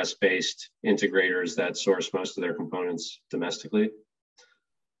US-based integrators that source most of their components domestically.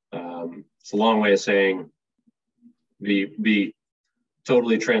 It's a long way of saying be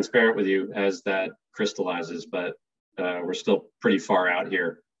totally transparent with you as that crystallizes, but we're still pretty far out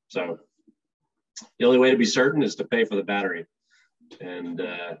here. So the only way to be certain is to pay for the battery. And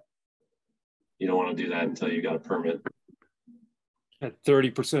you don't want to do that until you got a permit. At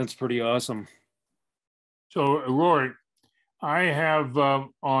 30% is pretty awesome. So, Roy, I have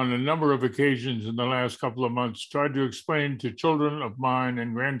on a number of occasions in the last couple of months tried to explain to children of mine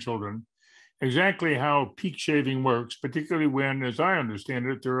and grandchildren exactly how peak shaving works, particularly when, as I understand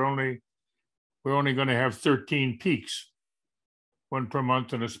it, we're only going to have 13 peaks, one per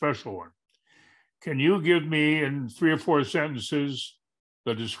month and a special one. Can you give me in 3 or 4 sentences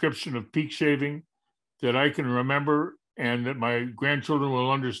the description of peak shaving that I can remember and that my grandchildren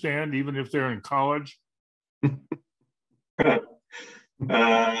will understand, even if they're in college?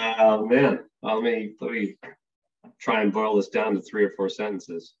 Man, let me try and boil this down to 3 or 4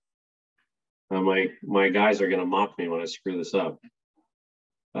 sentences. My guys are going to mock me when I screw this up.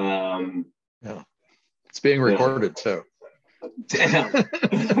 Yeah, it's being recorded too. Damn.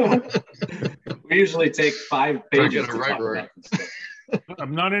 We usually take 5 pages to talk about this stuff.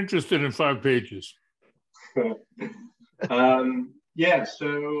 I'm not interested in 5 pages. Yeah,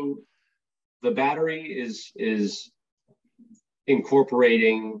 so the battery is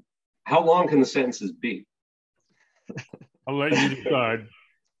incorporating. How long can the sentences be? I'll let you decide.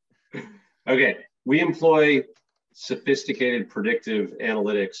 Okay, we employ sophisticated predictive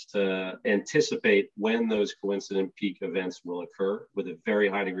analytics to anticipate when those coincident peak events will occur with a very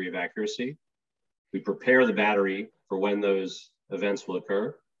high degree of accuracy. We prepare the battery for when those events will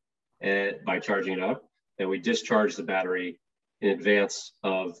occur by charging it up, and we discharge the battery in advance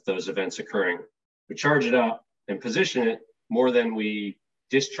of those events occurring. We charge it up and position it more than we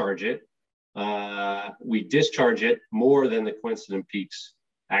discharge it. We discharge it more than the coincident peaks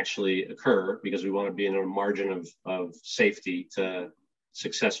actually occur because we want to be in a margin of safety to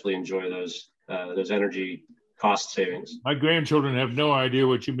successfully enjoy those energy cost savings. My grandchildren have no idea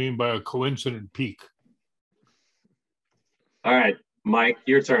what you mean by a coincident peak. All right, Mike,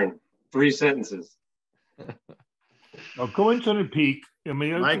 your turn. 3 sentences. A coincident peak, I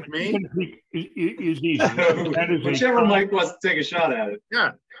mean, Mike, me? Peak is easy. That is Whichever Mike wants to take a shot at it.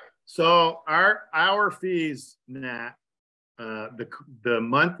 Yeah. So our fees, Nat, the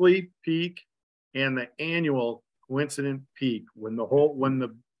monthly peak and the annual coincident peak when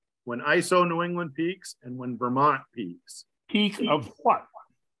ISO New England peaks and when Vermont peaks. Peak of what?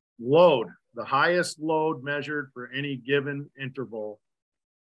 Load, the highest load measured for any given interval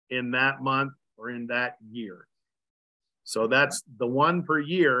in that month or in that year. So that's the one per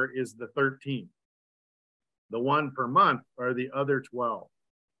year is the 13. The one per month are the other 12.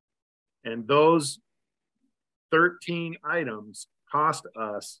 And those 13 items cost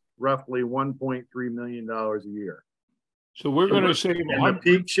us roughly $1.3 million a year. So we're going to save the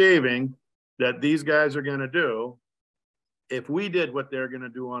peak shaving that these guys are going to do. If we did what they're going to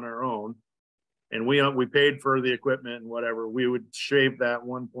do on our own, and we paid for the equipment and whatever, we would shave that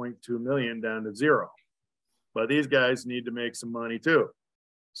 1.2 million down to 0. But these guys need to make some money too.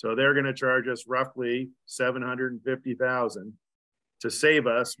 So they're going to charge us roughly $750,000 to save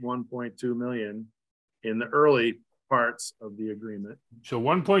us 1.2 million in the early parts of the agreement. So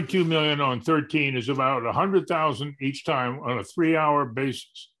 1.2 million on 13 is about 100,000 each time on a 3-hour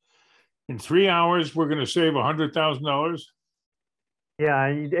basis. In 3 hours, we're going to save $100,000. Yeah,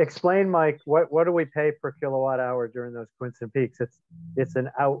 and you explain, Mike, what do we pay per kilowatt hour during those Quincy peaks? It's an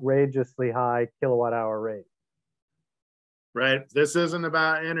outrageously high kilowatt hour rate. Right. This isn't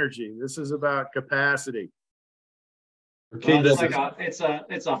about energy. This is about capacity. Okay, Well, it's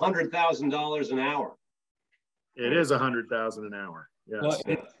 $100,000 an hour. It is 100,000 an hour. Yes.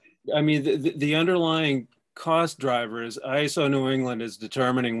 Well, I mean, the underlying cost driver is ISO New England is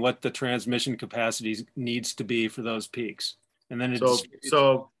determining what the transmission capacity needs to be for those peaks. And then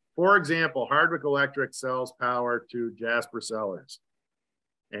so for example, Hardwick Electric sells power to Jasper Cellars,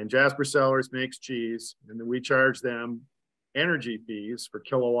 and Jasper Cellars makes cheese, and then we charge them energy fees for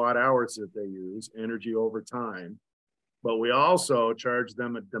kilowatt hours that they use, energy over time. But we also charge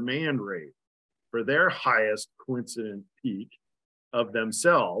them a demand rate for their highest coincident peak of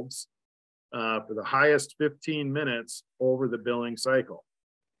themselves for the highest 15 minutes over the billing cycle.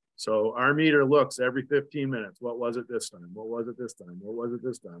 So our meter looks every 15 minutes. What was it this time? What was it this time? What was it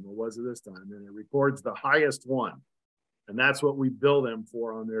this time? What was it this time? And it records the highest one. And that's what we bill them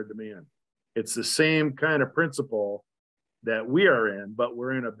for on their demand. It's the same kind of principle that we are in, but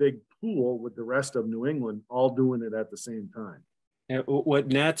we're in a big pool with the rest of New England all doing it at the same time. And what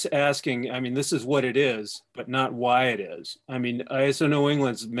Nat's asking, I mean, this is what it is, but not why it is. I mean, ISO New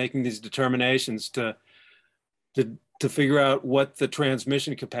England's making these determinations to figure out what the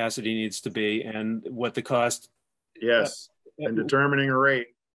transmission capacity needs to be and what the cost. Yes, and determining a rate.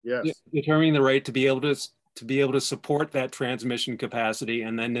 Yes, determining the rate to be able to support that transmission capacity,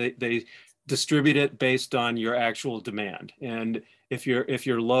 and then they distribute it based on your actual demand. And if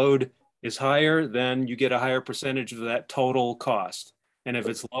your load is higher, then you get a higher percentage of that total cost. And if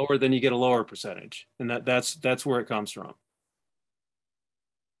it's lower, then you get a lower percentage. And that's where it comes from.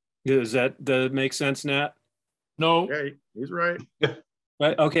 Does that make sense, Nat? No. Okay, he's right.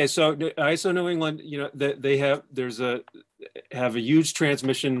 Right. Okay. So ISO New England, you know, they have a huge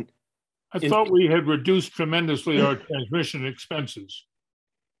transmission. I thought we had reduced tremendously our transmission expenses.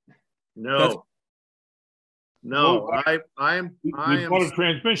 No, I am. We bought a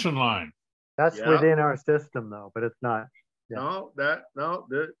transmission line. That's within our system, though, but it's not. Yeah.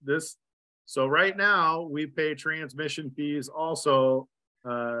 This. So right now we pay transmission fees also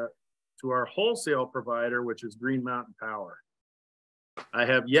to our wholesale provider, which is Green Mountain Power. I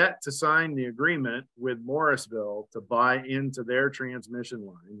have yet to sign the agreement with Morrisville to buy into their transmission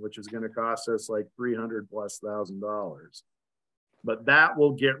line, which is going to cost us like $300,000+. But that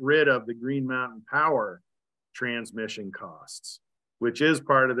will get rid of the Green Mountain Power transmission costs, which is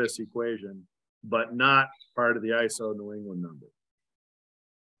part of this equation, but not part of the ISO New England number.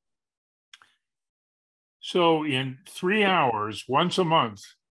 So in 3 hours, once a month,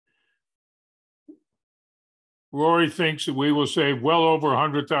 Rory thinks that we will save well over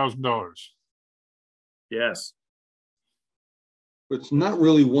 $100,000. Yes. But it's not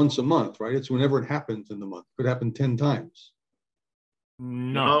really once a month, right? It's whenever it happens in the month. It could happen 10 times.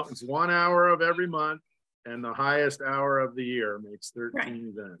 No, it's 1 hour of every month, and the highest hour of the year makes 13 Right.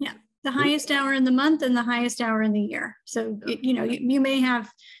 events. Yeah, the highest hour in the month and the highest hour in the year. So, you may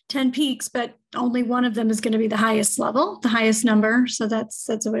have 10 peaks, but only one of them is going to be the highest level, the highest number. So that's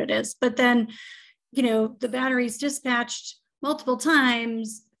what it is. But then, the battery's dispatched multiple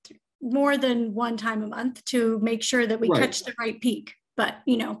times, more than one time a month, to make sure that we catch the right peak. But,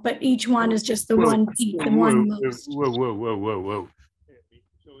 but each one is just the one peak, the one most. Whoa.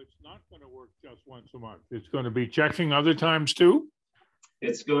 So it's not going to work just once a month. It's going to be checking other times too?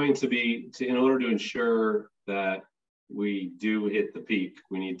 It's going to be, in order to ensure that we do hit the peak,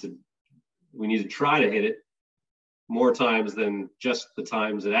 we need to try to hit it more times than just the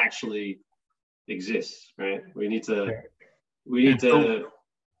times it actually exists, right? We need to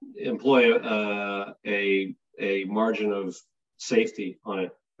employ a margin of safety on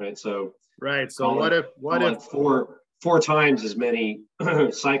it, right? So what if four times as many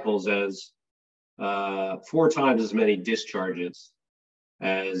cycles as 4 times as many discharges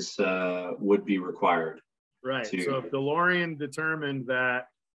as would be required. Right. So if DeLorean determined that,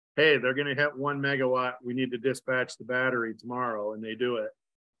 hey, they're going to hit 1 megawatt, we need to dispatch the battery tomorrow, and they do it.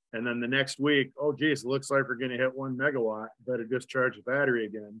 And then the next week, oh, geez, it looks like we're going to hit 1 megawatt, better discharge the battery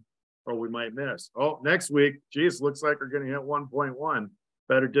again, or we might miss. Oh, next week, geez, looks like we're going to hit 1.1,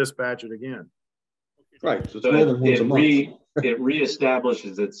 better dispatch it again. Right. So it's more than once a month. It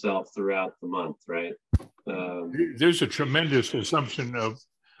reestablishes itself throughout the month, right? There's a tremendous assumption of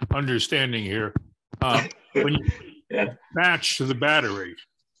understanding here. When you match to the battery,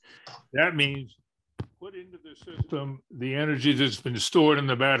 that means put into the system the energy that's been stored in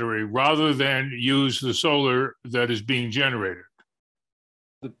the battery rather than use the solar that is being generated?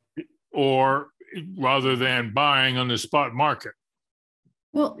 Or rather than buying on the spot market?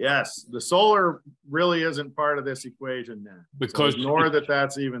 Well, Yes, the solar really isn't part of this equation now. Because so ignore that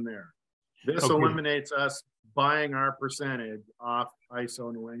that's even there. This Okay. eliminates us buying our percentage off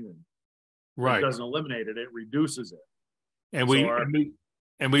ISO New England. right. It doesn't eliminate it, it reduces it. And So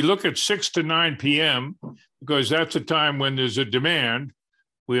we look at 6 to 9 p.m. because that's a time when there's a demand.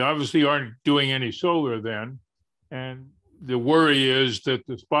 We obviously aren't doing any solar then. And the worry is that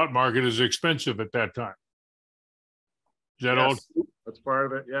the spot market is expensive at that time. Is that all? Yes, that's part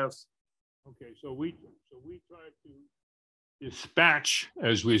of it, yes. Okay, so we try to dispatch,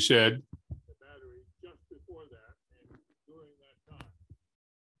 as we said, the battery just before that and during that time.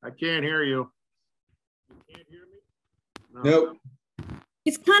 I can't hear you. You can't hear me? No. Nope.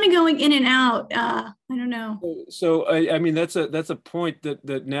 it's kind of going in and out. I don't know. So I mean, that's a point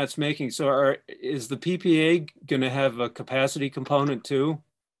that Nat's making. So is the PPA going to have a capacity component too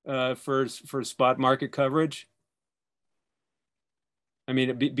for spot market coverage? I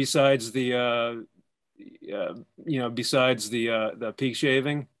mean, besides the besides the peak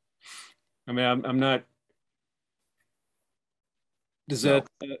shaving. I mean, I'm not. Does that?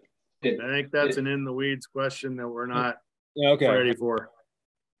 I think that's an in the weeds question that we're not Okay. ready for.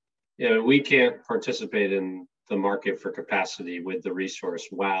 Yeah, we can't participate in the market for capacity with the resource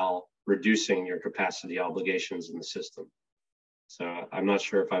while reducing your capacity obligations in the system. So I'm not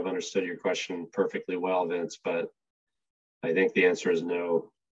sure if I've understood your question perfectly well, Vince, but I think the answer is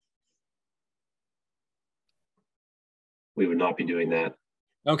no. We would not be doing that.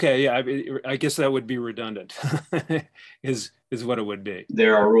 Okay, yeah, I guess that would be redundant, is what it would be.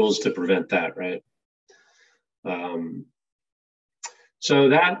 There are rules to prevent that, right? So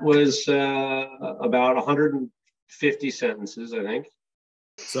that was about 150 sentences, I think.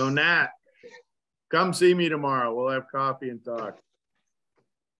 So Nat, come see me tomorrow. We'll have coffee and talk.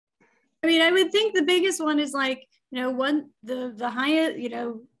 I mean, I would think the biggest one is like, the highest,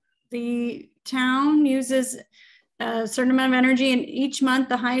 the town uses a certain amount of energy, and each month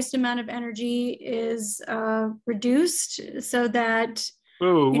the highest amount of energy is reduced so that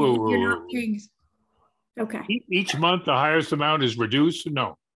you're not doing. Okay. Each month, the highest amount is reduced?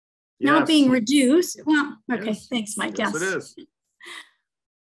 No. Not Yes. being reduced. Well, okay. Yes. Thanks, Mike. Yes, it is.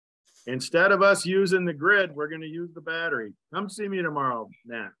 Instead of us using the grid, we're going to use the battery. Come see me tomorrow,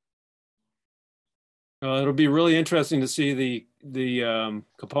 Nat. It'll be really interesting to see the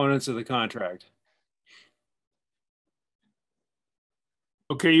components of the contract.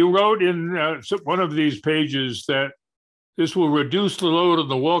 Okay, you wrote in one of these pages that this will reduce the load of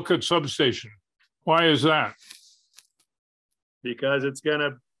the Walcott substation. Why is that? Because it's going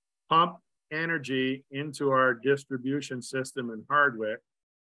to pump energy into our distribution system in Hardwick,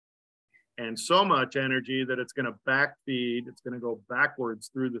 and so much energy that it's going to backfeed, it's going to go backwards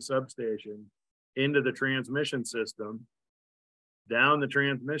through the substation into the transmission system, down the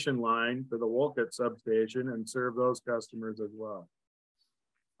transmission line to the Walcott substation, and serve those customers as well.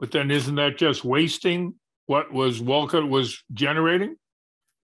 But then isn't that just wasting what Walcott was generating?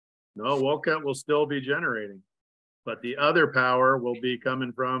 No, Walcott will still be generating, but the other power will be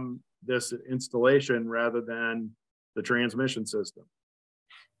coming from this installation rather than the transmission system.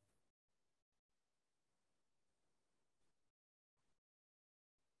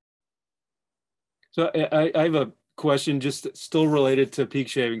 So I have a question just still related to peak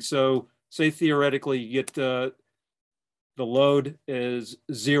shaving. So say theoretically you get the load is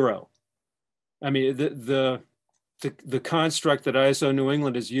 0. I mean, the construct that ISO New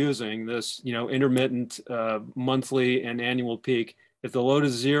England is using, this, intermittent monthly and annual peak, if the load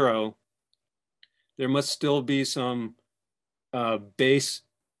is 0, there must still be some base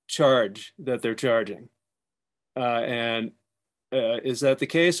charge that they're charging. And is that the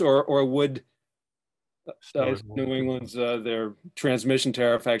case, or would New England's their transmission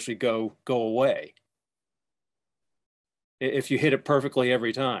tariff actually go away if you hit it perfectly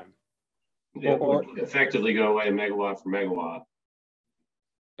every time? It would effectively go away megawatt for megawatt.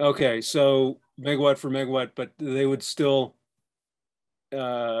 Okay, so megawatt for megawatt, but they would still.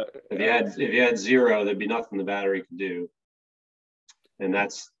 If you had 0, there'd be nothing the battery could do. And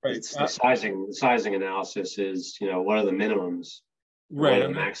that's right. It's the sizing. The sizing analysis is, what are the minimums? Right. What are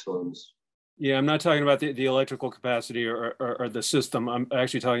the maximums? Yeah, I'm not talking about the electrical capacity or the system. I'm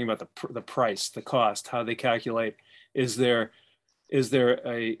actually talking about the price, the cost, how they calculate. Is there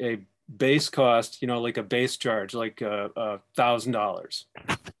a base cost, like a base charge, like $1,000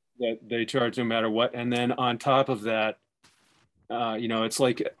 that they charge no matter what, and then on top of that, it's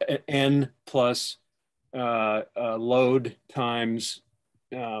like N plus load times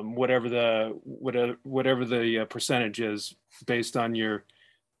whatever the percentage is based on your.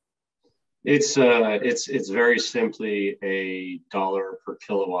 It's very simply a dollar per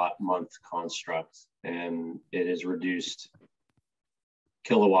kilowatt month construct, and it is reduced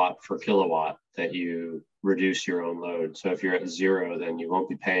kilowatt for kilowatt that you reduce your own load. So if you're at 0, then you won't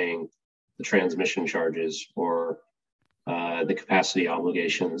be paying the transmission charges or the capacity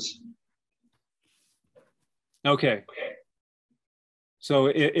obligations. Okay. So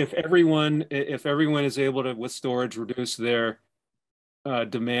if everyone is able to, with storage, reduce their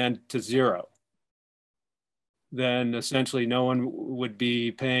demand to 0, then essentially no one would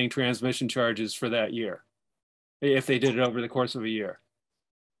be paying transmission charges for that year if they did it over the course of a year.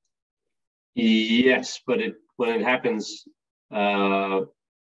 Yes, but when it happens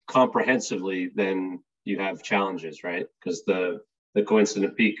comprehensively, then you have challenges, right? Because the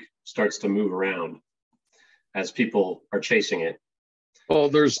coincident peak starts to move around as people are chasing it. Well,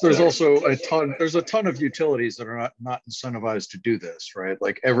 there's also a ton of utilities that are not incentivized to do this, right?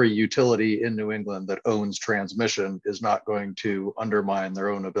 Like every utility in New England that owns transmission is not going to undermine their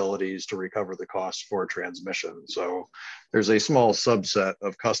own abilities to recover the costs for transmission. So there's a small subset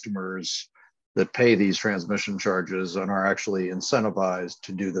of customers that pay these transmission charges and are actually incentivized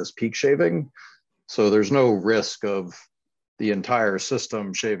to do this peak shaving. So there's no risk of the entire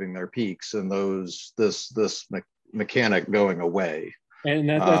system shaving their peaks and this mechanic going away. And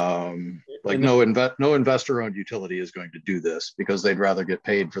like no investor-owned utility is going to do this because they'd rather get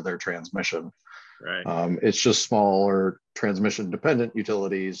paid for their transmission. Right. It's just smaller transmission-dependent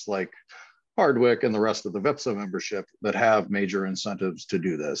utilities like Hardwick and the rest of the VIPSA membership that have major incentives to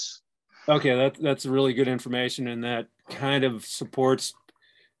do this. Okay, that's really good information, and that kind of supports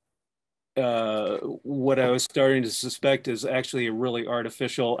what I was starting to suspect is actually a really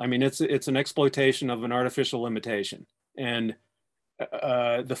artificial. I mean, it's an exploitation of an artificial limitation, and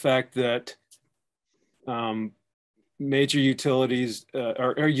the fact that major utilities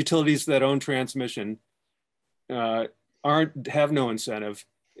or utilities that own transmission have no incentive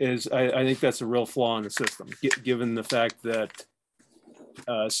is, I think that's a real flaw in the system, given the fact that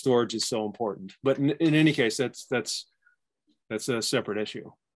storage is so important. But in any case, that's a separate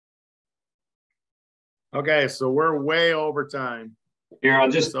issue. Okay, so we're way over time. Here,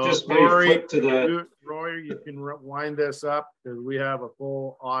 I'll just Rory, flip to the. Rory, you can wind this up because we have a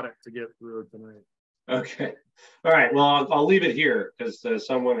full audit to get through tonight. Okay. All right. Well, I'll leave it here because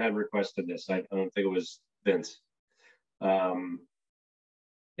someone had requested this. I don't think it was Vince.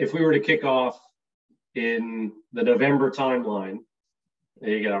 If we were to kick off in the November timeline,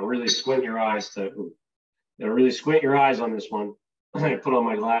 you gotta really squint your eyes on this one. I put on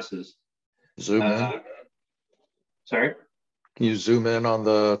my glasses. Zoom in. Sorry? Can you zoom in on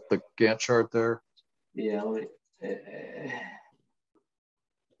the Gantt chart there? Yeah, let me.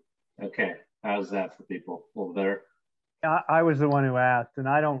 Okay, how's that for people? A little better? I was the one who asked, and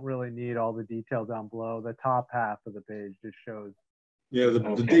I don't really need all the detail down below. The top half of the page just shows. Yeah,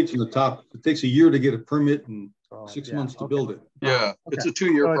 the dates on the top. It takes a year to get a permit and 6 months to build it. Yeah, it's a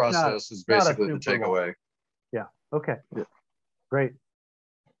 2-year process is basically the takeaway. Yeah, okay, great.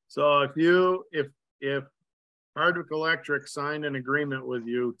 So if Hardwick Electric signed an agreement with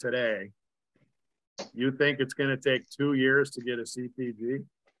you today, you think it's going to take 2 years to get a CPG?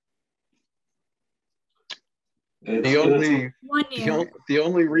 The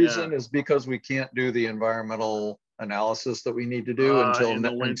only reason is because we can't do the environmental analysis that we need to do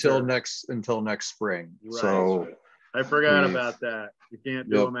until next spring. Right. So I forgot about that. You can't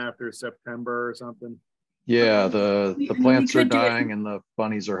do them after September or something. Yeah, the plants are dying and the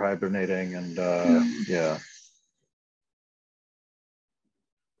bunnies are hibernating, and yeah.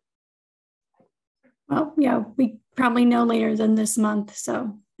 Well, yeah, we probably know later than this month,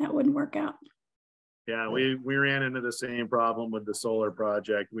 so that wouldn't work out. Yeah, we ran into the same problem with the solar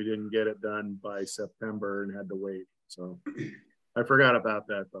project. We didn't get it done by September and had to wait. So I forgot about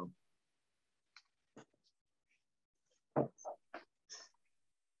that though.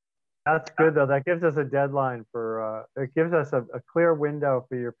 That's good though. That gives us a deadline for, it gives us a clear window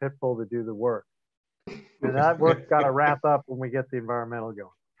for your pit bull to do the work. And that work's got to wrap up when we get the environmental going.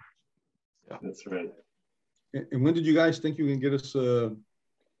 Yeah, that's right. And when did you guys think you can get us a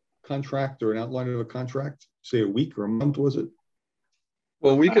contract or an outline of a contract? Say a week or a month, was it?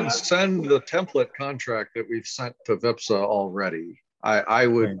 Well, we can send the template contract that we've sent to VIPSA already. I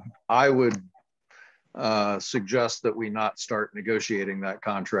would suggest that we not start negotiating that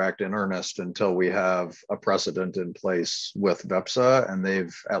contract in earnest until we have a precedent in place with VIPSA and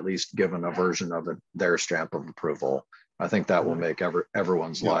they've at least given a version of it, their stamp of approval. I think that will make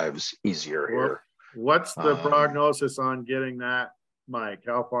everyone's lives easier here. What's the prognosis on getting that, Mike?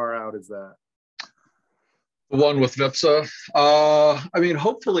 How far out is that? The one with VIPSA, I mean,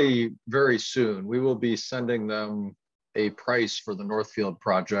 hopefully very soon. We will be sending them a price for the Northfield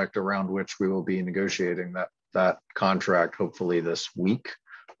project around which we will be negotiating that contract hopefully this week.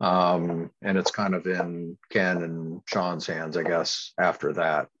 And it's kind of in Ken and Sean's hands, I guess, after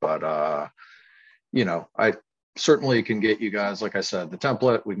that. But, you know, I certainly can get you guys, like I said, the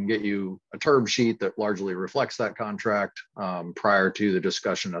template. We can get you a term sheet that largely reflects that contract prior to the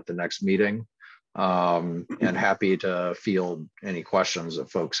discussion at the next meeting. And happy to field any questions that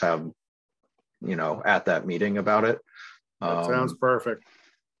folks have, you know, at that meeting about it. That sounds perfect.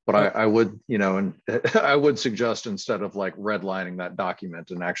 But I would, you know, and I would suggest instead of like redlining that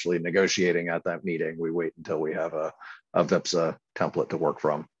document and actually negotiating at that meeting, we wait until we have a VIPSA template to work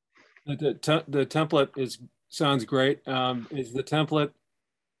from. The template sounds great. Is the template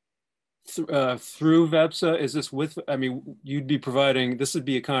through VEPSA? Is this with, I mean, you'd be providing, this would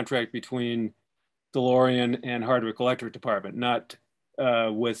be a contract between DeLorean and Hardwick Electric Department, not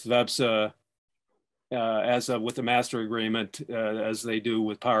with VEPSA with the master agreement as they do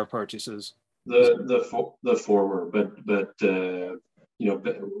with power purchases. The former, but you know,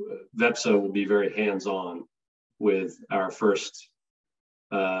 VEPSA will be very hands-on with our first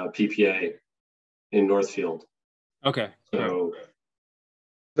PPA in Northfield. Okay. So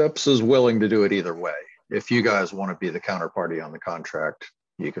VEPSA is willing to do it either way. If you guys want to be the counterparty on the contract,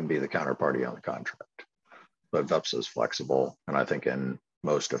 you can be the counterparty on the contract. But VEPSA is flexible, and I think in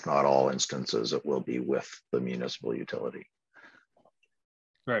most, if not all instances, it will be with the municipal utility.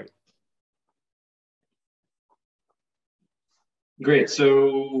 Right. Great.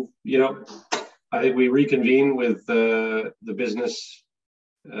 So, you know, I think we reconvene with the business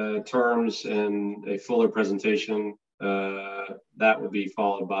terms and a fuller presentation. That would be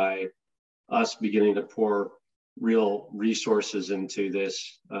followed by us beginning to pour real resources into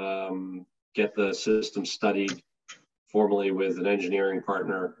this, get the system studied formally with an engineering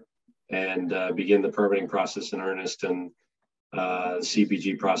partner, and begin the permitting process in earnest and the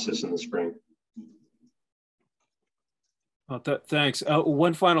CPG process in the spring. Well, thanks.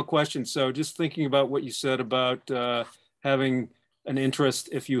 One final question. So just thinking about what you said about having an interest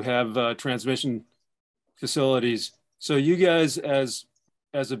if you have transmission facilities. So you guys as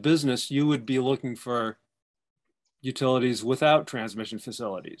a business, you would be looking for utilities without transmission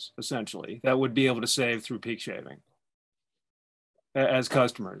facilities, essentially, that would be able to save through peak shaving as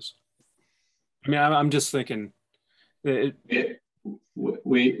customers. I mean, I'm just thinking. We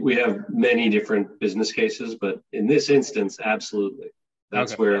have many different business cases, but in this instance, absolutely.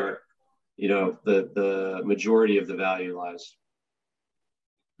 That's okay. Where, you know, the majority of the value lies.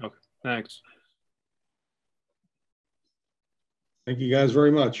 Okay, thanks. Thank you guys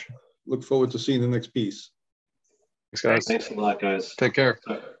very much. Look forward to seeing the next piece. Thanks, guys. Thanks a lot, guys. Take care.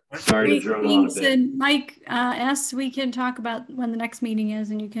 Sorry to drone on a bit. And Mike asks we can talk about when the next meeting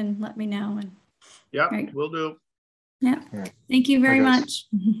is, and you can let me know. And yeah, right. We'll do. Yeah. Right. Thank you very much.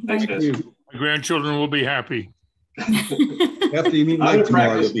 Thanks, guys. My grandchildren will be happy. After you meet Mike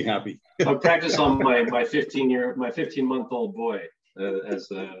tomorrow, you'll be happy. I'll practice on my 15-month-old boy as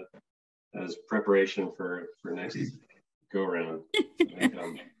preparation for next go around.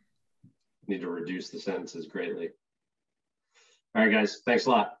 Need to reduce the sentences greatly. All right, guys. Thanks a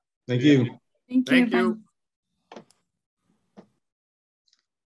lot. Thank you. Thank you.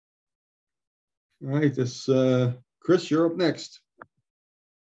 All right, this Chris, you're up next.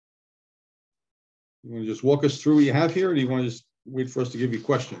 You want to just walk us through what you have here, or do you want to just wait for us to give you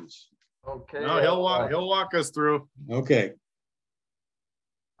questions? Okay. No, he'll walk us through. Okay.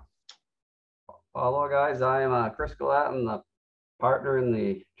 Hello, guys. I am Chris Gillette. I'm the partner in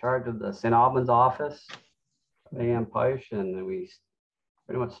the charge of the St. Albans office, A.M. Peisch, and we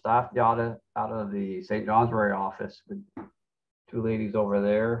pretty much staffed the audit out of the St. Johnsbury office with two ladies over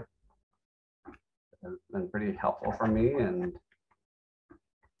there. It's been pretty helpful for me, and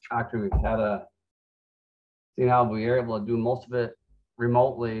actually we've had seen how we were able to do most of it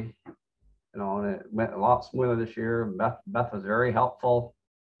remotely, you know, and it went a lot smoother this year. Beth was very helpful.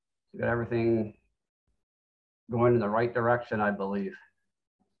 She got everything going in the right direction, I believe.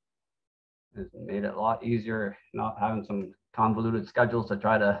 It's made it a lot easier not having some convoluted schedules to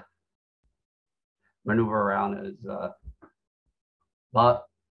try to maneuver around. But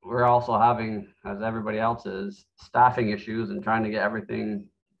we're also having, as everybody else is, staffing issues and trying to get everything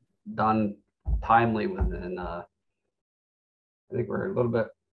done timely within. I think we're a little bit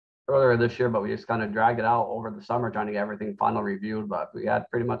earlier this year, but we just kind of dragged it out over the summer trying to get everything final reviewed. But we had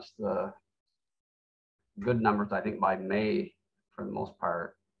pretty much the good numbers, I think, by May for the most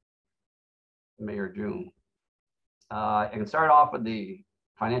part. May or June. I can start off with the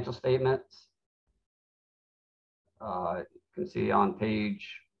financial statements. You can see on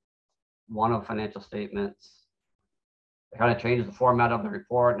page 1 of financial statements, they kind of changed the format of the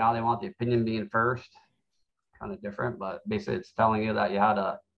report. Now they want the opinion being first. Kind of different, but basically it's telling you that you had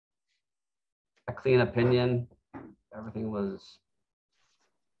a clean opinion. Everything was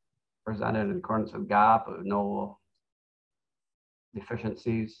presented in accordance with GAAP, with no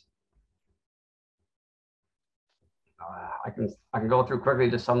deficiencies. I can go through quickly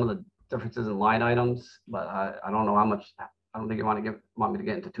just some of the differences in line items, but I don't know how much. I don't think you want me to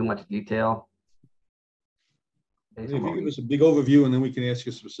get into too much detail. If you give us a big overview, and then we can ask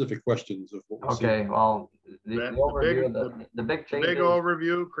you specific questions of what we're okay, seeing. well, the overview, the big changes. The big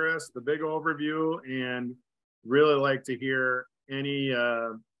overview, Chris, the big overview, and really like to hear any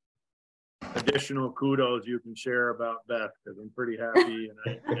additional kudos you can share about Beth, because I'm pretty happy,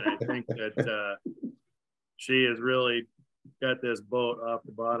 and I think that she has really got this boat off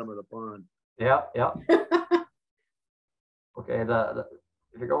the bottom of the pond. Yeah, yeah. Okay, if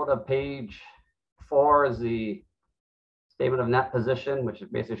you go to page 4 is the statement of net position, which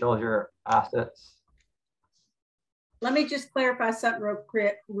basically shows your assets. Let me just clarify something real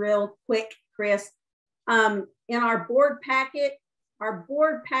quick, Chris. In our board packet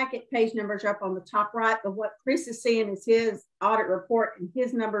page numbers are up on the top right, but what Chris is seeing is his audit report, and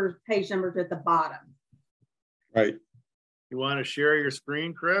his page numbers at the bottom. Right. You want to share your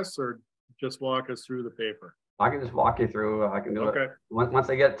screen, Chris, or just walk us through the paper? I can just walk you through. I can do it once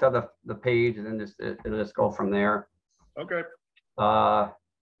I get to the page, and then it'll just go from there. Okay. So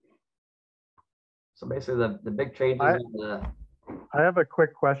basically, the big changes. I have a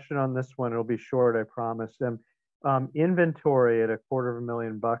quick question on this one. It'll be short, I promise. Inventory at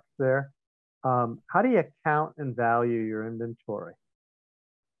 $250,000 there. How do you count and value your inventory?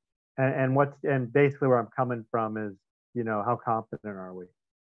 And basically where I'm coming from is, how confident are we?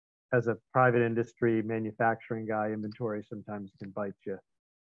 As a private industry manufacturing guy, inventory sometimes can bite you.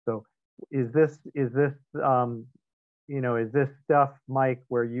 So is this stuff, Mike,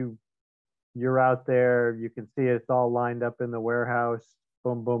 where you're out there, you can see it's all lined up in the warehouse,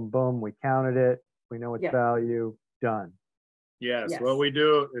 boom, boom, boom, we counted it, we know its value, done. Yes, what we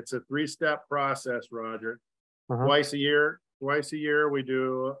do, it's a 3-step process, Roger. Twice a year we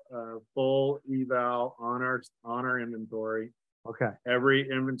do a full eval on our inventory. Okay. Every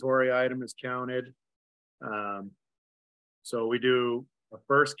inventory item is counted. So we do a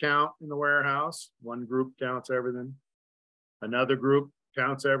first count in the warehouse. One group counts everything. Another group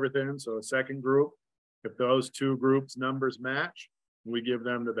counts everything. So a second group, if those 2 groups numbers match, we give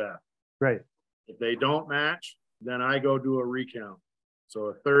them to Beth. Great. If they don't match, then I go do a recount. So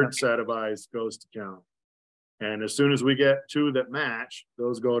a third set of eyes goes to count. And as soon as we get 2 that match,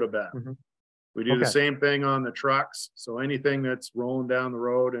 those go to Beth. We do the same thing on the trucks. So anything that's rolling down the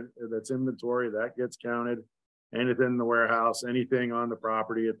road and that's inventory, that gets counted. Anything in the warehouse, anything on the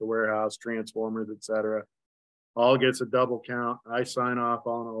property at the warehouse, transformers, etc., all gets a double count. I sign off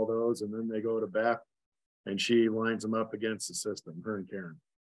on all those, and then they go to Beth, and she lines them up against the system, her and Karen.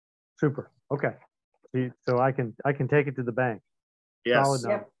 Super. Okay. So I can take it to the bank. Yes. Solid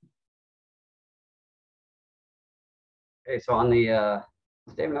enough. Okay, so on the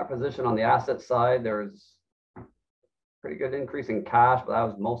statement of position on the asset side, there's pretty good increase in cash, but that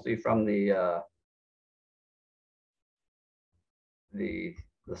was mostly from the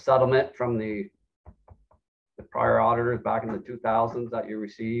settlement from the prior auditors back in the 2000s that you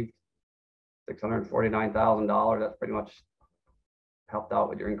received, $649,000. That's pretty much helped out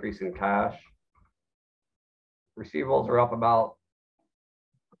with your increase in cash. Receivables are up about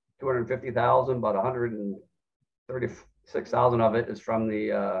 $250,000, but $136,000 of it is from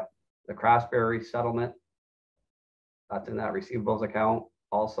the Craftsberry settlement. That's in that receivables account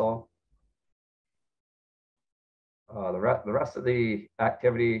also. The rest of the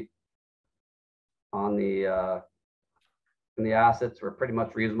activity on the in the assets were pretty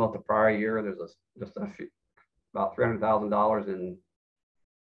much reasonable to prior year. There's just about $300,000 in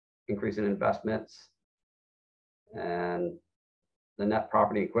increase in investments, and the net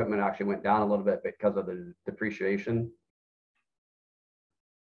property equipment actually went down a little bit because of the depreciation.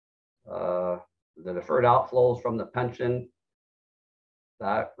 The deferred outflows from the pension,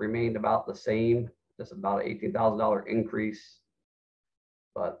 that remained about the same, just about an $18,000 increase,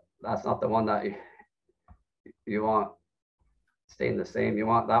 but that's not the one that you want staying the same. You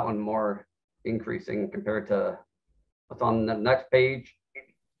want that one more increasing compared to what's on the next page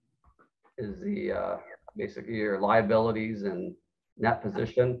is the basically your liabilities and net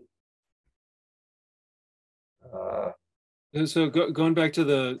position. So going back to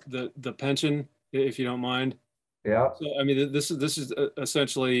the pension, if you don't mind. Yeah, So I mean, this is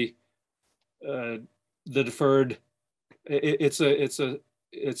essentially the deferred. It's a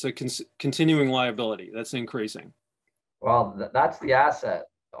continuing liability that's increasing. well, that's the asset.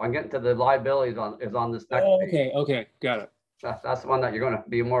 I'm getting to the liabilities is on this next Oh, page. okay, got it. That's the one that you're going to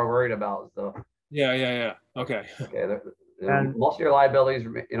be more worried about. So Yeah. Okay. okay, And- most of your liabilities,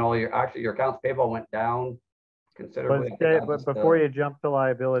 you know, your accounts payable went down considerably. I think that was But before you jump to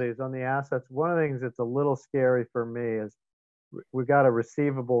liabilities on the assets, one of the things that's a little scary for me is we got a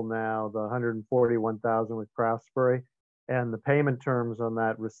receivable now, the 141,000 with Craftsbury, and the payment terms on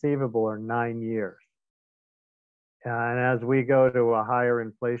that receivable are 9 years. And as we go to a higher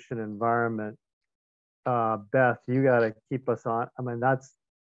inflation environment, Beth, you got to keep us on. I mean, that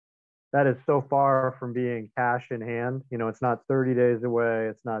is so far from being cash in hand. You know, it's not 30 days away.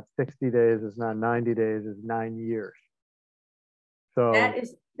 It's not 60 days. It's not 90 days. It's 9 years. So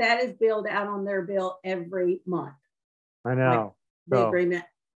that is billed out on their bill every month. I know. The So agreement.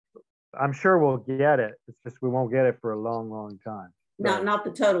 I'm sure we'll get it. It's just we won't get it for a long, long time. So, Not the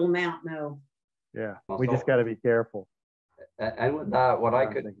total amount, no. yeah, we just got to be careful. and with that, what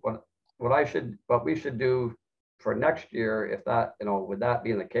we should do for next year, if that, you know, with that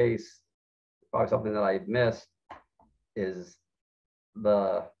being the case, probably something that I missed is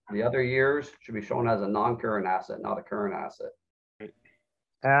the other years should be shown as a non-current asset, not a current asset.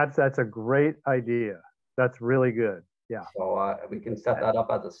 That's a great idea. That's really good. Yeah. So we can set that up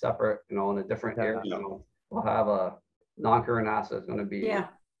as a separate, you know, in a different Yeah. area. You know, we'll have a non-current asset is going to be. Yeah.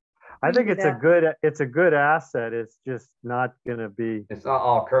 I think it's a good asset. It's just not going to be. It's not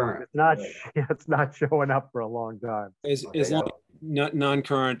all current. It's not showing up for a long time. As long not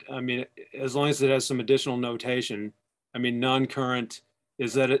non-current, I mean, as long as it has some additional notation. I mean, non-current,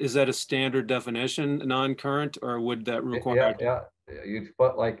 is that a standard definition, non-current, or would that require? Yeah. You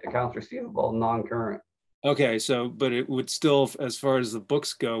put like accounts receivable, non-current. Okay, so, but it would still, as far as the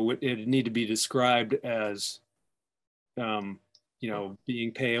books go, it need to be described as, you know,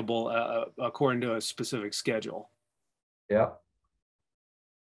 being payable according to a specific schedule. Yeah.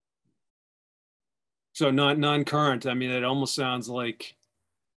 So non-current, I mean, it almost sounds like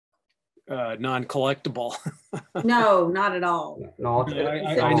non-collectible. No, not at all. No,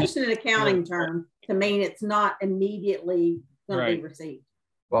 It's just an accounting term to mean it's not immediately going to be received.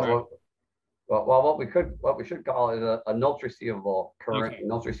 What we should call it a notes receivable current,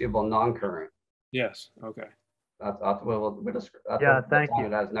 notes receivable non-current. Yes. Okay. That's what we'll describe. Yeah, thank you.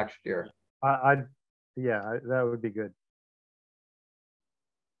 It as next year. Yeah, that would be good.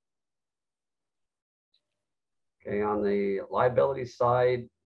 Okay, on the liability side,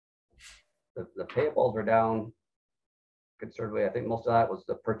 the payables are down considerably. I think most of that was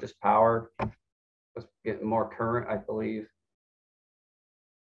the purchase power was getting more current, I believe,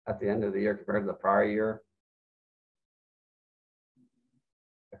 at the end of the year compared to the prior year.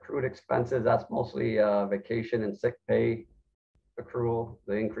 Accrued expenses, that's mostly vacation and sick pay accrual.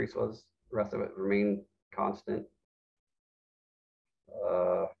 The increase was, the rest of it remained constant.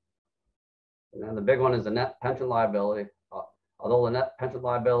 And then the big one is the net pension liability. Although the net pension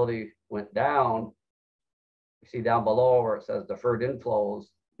liability went down, you see down below where it says deferred inflows.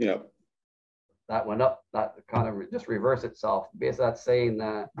 Yeah. That went up, that kind of just reversed itself. Basically, that's saying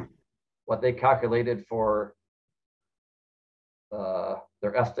that what they calculated for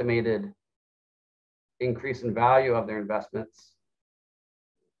their estimated increase in value of their investments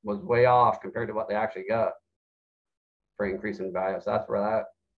was way off compared to what they actually got for increase in value. So that's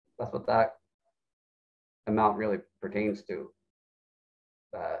what that amount really pertains to,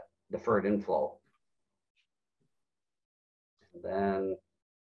 that deferred inflow. And then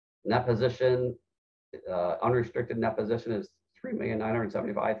net position, unrestricted net position is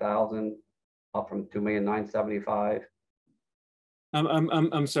 3,975,000, up from 2,975,000.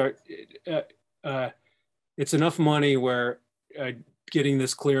 I'm sorry. It's enough money where getting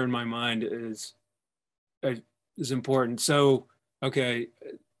this clear in my mind is important. So, okay,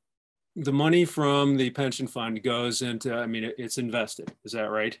 the money from the pension fund goes into, I mean, it's invested. Is that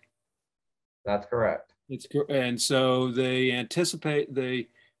right? That's correct. And so they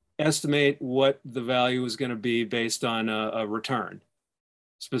estimate what the value is going to be based on a return,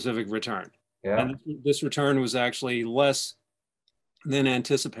 specific return. Yeah. And this return was actually less than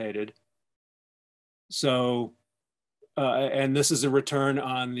anticipated. So, and this is a return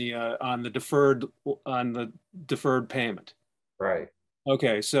on the deferred payment. Right.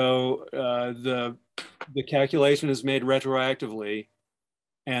 Okay, so the calculation is made retroactively,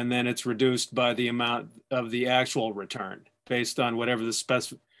 and then it's reduced by the amount of the actual return based on whatever the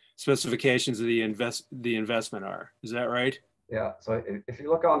specifications of the investment are. Is that right? Yeah, so if you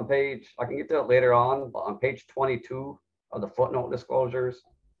look on page, I can get to it later on, but on page 22 of the footnote disclosures,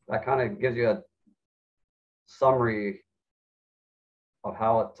 that kind of gives you a summary of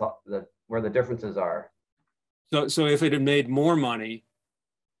how where the differences are. So if it had made more money,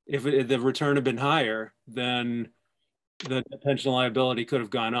 if the return had been higher, then the pension liability could have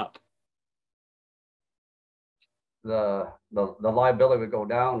gone up. The liability would go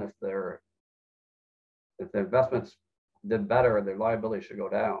down if the investments did better, their liability should go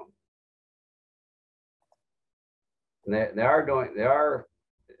down. And they are,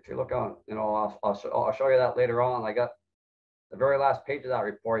 if you look on, you know, I'll show you that later on. I got the very last page of that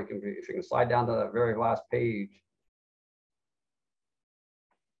report. If you can slide down to the very last page,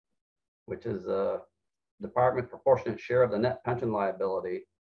 which is department proportionate share of the net pension liability.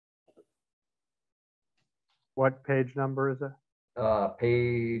 What page number is it?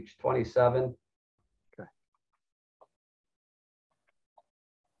 Page 27. Okay.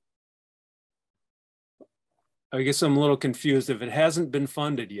 I guess I'm a little confused. If it hasn't been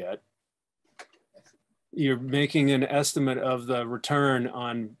funded yet, you're making an estimate of the return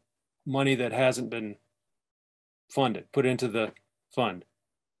on money that hasn't been funded, put into the fund.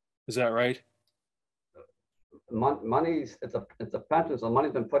 Is that right? Money's, it's a pension, so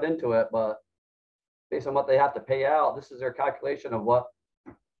money's been put into it, but based on what they have to pay out, this is their calculation of what,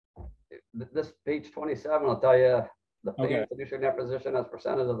 this page 27 will tell you the payment fiduciary net position as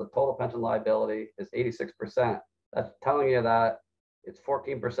percentage of the total pension liability is 86%. That's telling you that it's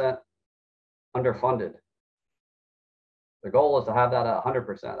 14% underfunded. The goal is to have that at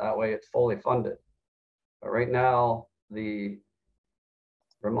 100%. That way it's fully funded. But right now, the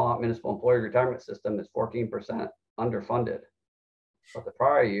Vermont Municipal Employee Retirement System is 14% underfunded. But the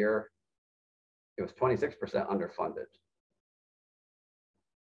prior year, it was 26% underfunded.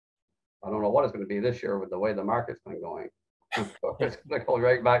 I don't know what it's going to be this year with the way the market's been going. It's going to go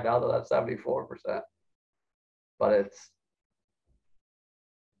right back down to that 74%. But it's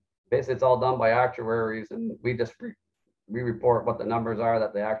basically, it's all done by actuaries, and we just we report what the numbers are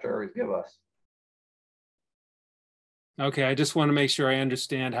that the actuaries give us. Okay, I just want to make sure I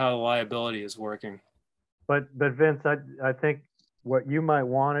understand how the liability is working. But Vince, I think what you might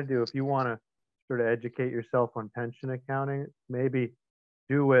want to do, if you want to sort of educate yourself on pension accounting, maybe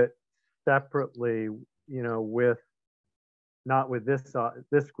do it separately, you know, with not with this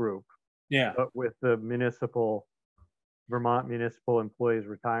group, yeah, but with the Vermont Municipal Employees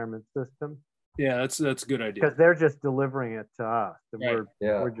Retirement System. Yeah, that's a good idea. Because they're just delivering it to us, and right.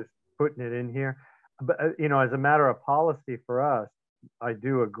 we're just putting it in here. But you know, as a matter of policy for us, I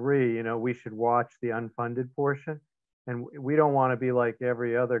do agree. You know, we should watch the unfunded portion, and we don't want to be like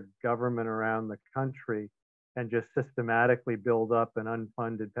every other government around the country and just systematically build up an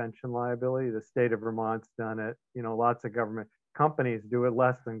unfunded pension liability. The state of Vermont's done it. You know, lots of government companies do it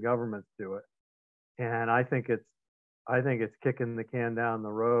less than governments do it, and I think it's kicking the can down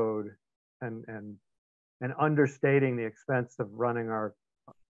the road and understating the expense of running our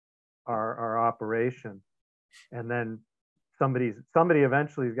operation. And then somebody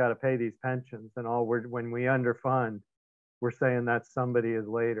eventually has got to pay these pensions, and when we underfund, we're saying that somebody is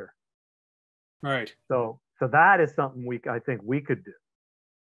later. Right. So that is something I think we could do.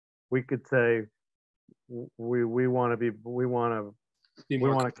 We could say we want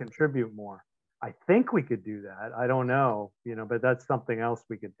to contribute more. I think we could do that. I don't know, you know, but that's something else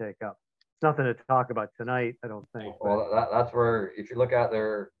we could take up. It's nothing to talk about tonight, I don't think. Well, that's where, if you look at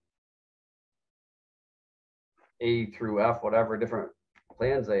their A through F, whatever different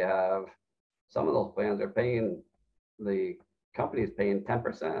plans they have, some of those plans are paying, the company is paying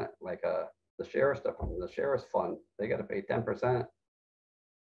 10%, like the sheriff's stuff, the sheriff's fund, they got to pay 10%.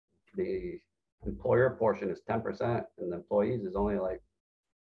 The employer portion is 10%, and the employees is only like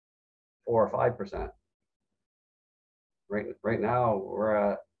 4 or 5%. Right now we're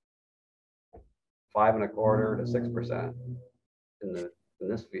at 5.25% to 6% in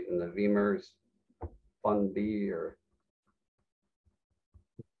the VEMR's Fund B. Or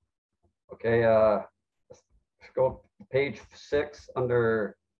okay, go to page 6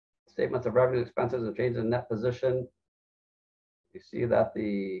 under statements of revenue, expenses, and changes in net position. You see that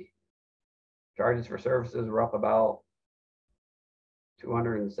the charges for services were up about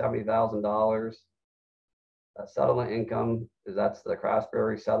 $270,000. That settlement income that's the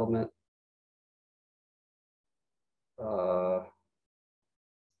Craftsbury settlement.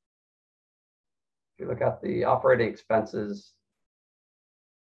 If you look at the operating expenses,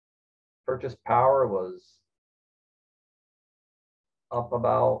 purchase power was up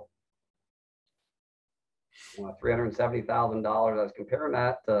about $370,000. I was comparing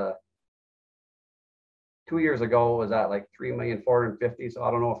that to 2 years ago, was at like 3,450,000. So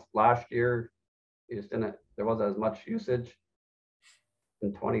I don't know if last year you just didn't, there wasn't as much usage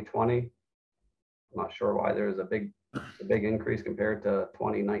in 2020. I'm not sure why there's a big increase compared to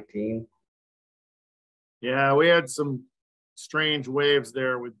 2019. Yeah, we had some strange waves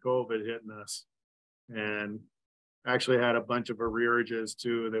there with COVID hitting us, and actually had a bunch of arrearages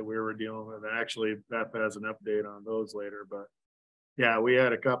too that we were dealing with. Actually, Beth has an update on those later, but yeah, we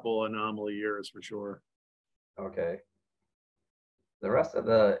had a couple anomaly years for sure. Okay. The rest of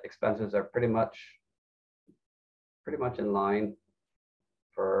the expenses are pretty much in line.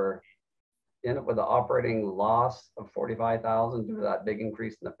 For end up with the operating loss of 45,000 due to that big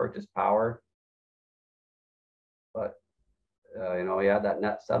increase in the purchase power. But you know, we had that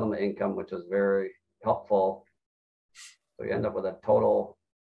net settlement income, which was very helpful. So you end up with a total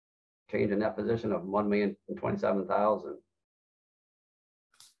change in net position of 1,027,000.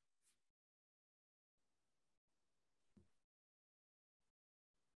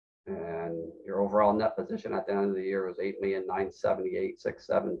 And your overall net position at the end of the year was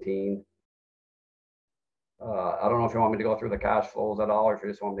 8,978,617. I don't know if you want me to go through the cash flows at all, or if you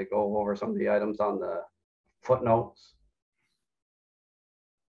just want me to go over some of the items on the footnotes.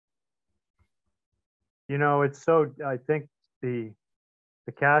 You know, it's so, I think the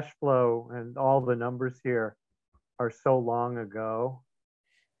cash flow and all the numbers here are so long ago,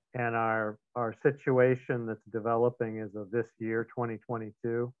 and our situation that's developing is of this year,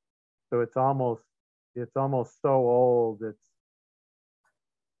 2022. So it's almost so old.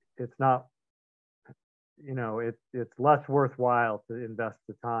 It's not, you know, it's less worthwhile to invest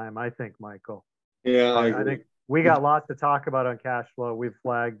the time, I think, Michael. Yeah, I think we got lots to talk about on cash flow. We've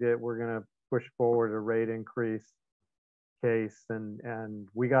flagged it. We're going to push forward a rate increase case, and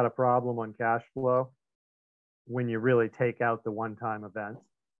we got a problem on cash flow when you really take out the one-time events,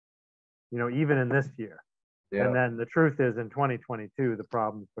 you know, even in this year. Yeah. And then the truth is, in 2022, the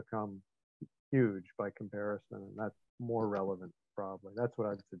problems become huge by comparison, and that's more relevant probably. That's what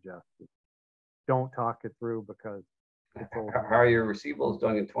I'd suggest. Don't talk it through because it's old. How are your receivables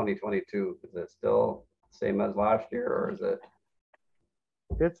doing in 2022? Is it still the same as last year, or is it?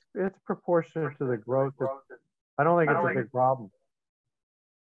 It's proportionate to the growth. I don't think it's a big problem.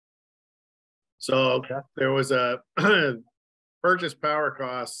 So there was a purchase power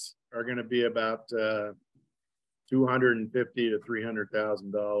costs are going to be about $250,000 to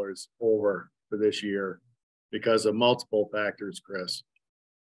 $300,000 over for this year because of multiple factors, Chris.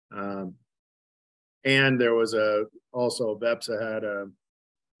 And there was also VEPSA had a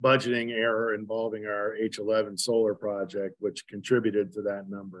budgeting error involving our H11 solar project, which contributed to that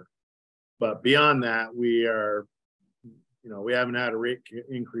number. But beyond that, we are, you know, we haven't had a rate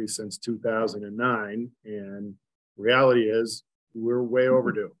increase since 2009. And reality is we're way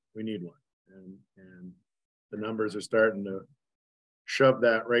overdue. We need one. And the numbers are starting to shove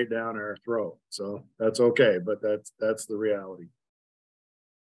that right down our throat. So that's okay, but that's the reality.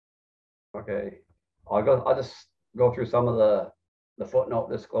 Okay. I'll just go through some of the footnote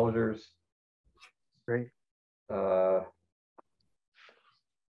disclosures. Great. I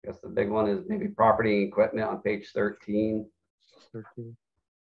guess the big one is maybe property and equipment on page 13. You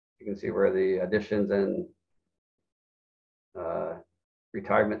can see where the additions and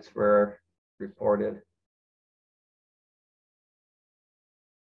retirements were reported.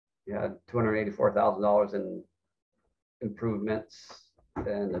 You had $284,000 in improvements,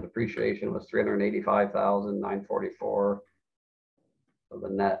 and the depreciation was $385,944. So the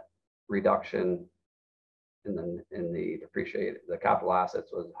net reduction in the capital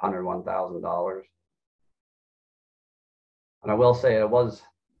assets was $101,000. And I will say it was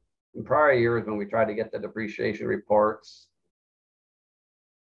in prior years when we tried to get the depreciation reports,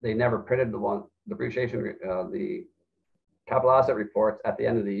 they never printed the capital asset reports at the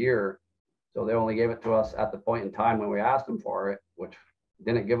end of the year. So they only gave it to us at the point in time when we asked them for it, which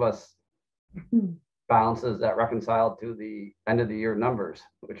didn't give us balances that reconciled to the end of the year numbers,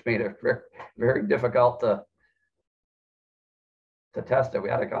 which made it very, very difficult to test it. We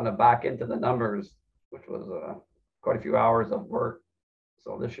had to kind of back into the numbers, which was quite a few hours of work.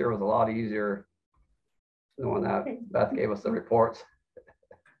 So this year was a lot easier knowing that Beth gave us the reports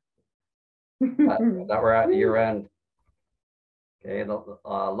that were at the year end. Okay, the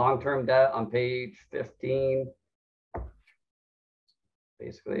long-term debt on page 15.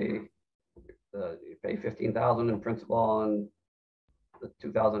 Basically, you pay $15,000 in principal on the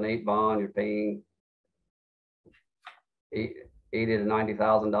 2008 bond. You're paying $80,000 to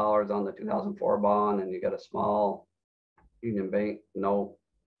 $90,000 on the 2004 bond, and you got a small Union Bank note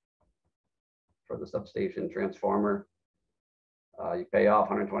for the substation transformer. You pay off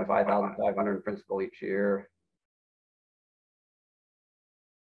 $125,500 in principal each year.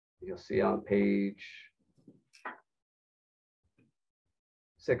 You'll see on page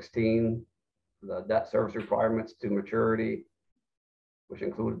 16, the debt service requirements to maturity, which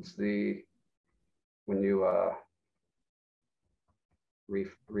includes when you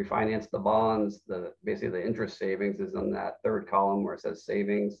refinance the bonds, basically the interest savings is on that third column where it says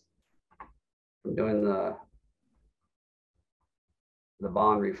savings. From doing the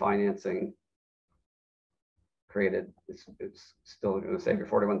bond refinancing created, it's still going to save you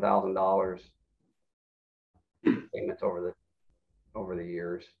 $41,000 payments over the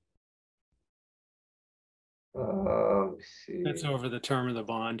years. Let's see. That's over the term of the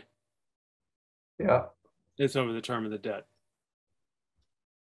bond. Yeah. It's over the term of the debt.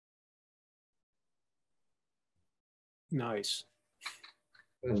 Nice.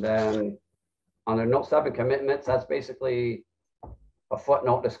 And then under note 7 commitments, that's basically a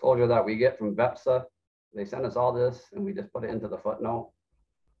footnote disclosure that we get from VEPSA. They send us all this and we just put it into the footnote.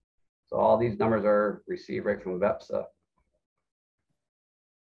 So all these numbers are received right from VEPSA.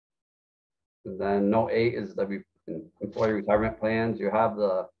 And then note 8 is the employee retirement plans. You have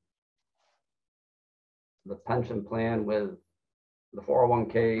the pension plan with the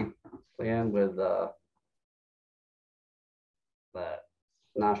 401k plan with the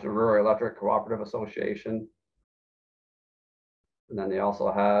National Rural Electric Cooperative Association. And then they also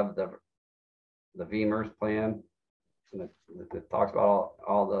have the VEMR's plan. And it talks about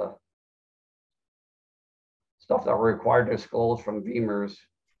all the stuff that we're required to disclose from VEMR's.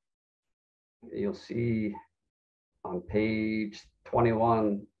 You'll see on page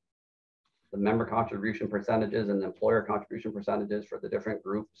 21, the member contribution percentages and the employer contribution percentages for the different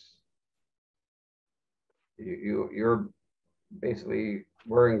groups. You're basically,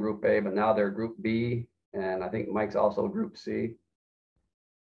 we're in group A, but now they're group B. And I think Mike's also group C.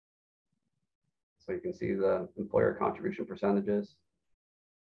 So you can see the employer contribution percentages.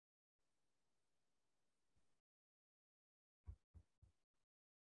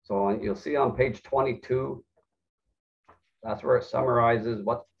 So you'll see on page 22, that's where it summarizes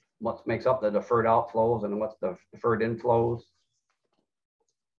what makes up the deferred outflows and what's the deferred inflows.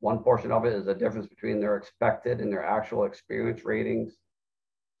 One portion of it is the difference between their expected and their actual experience ratings.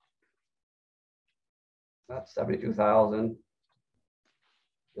 That's 72,000.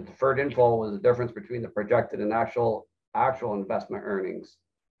 The deferred inflow was the difference between the projected and actual investment earnings.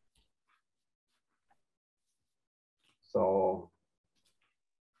 So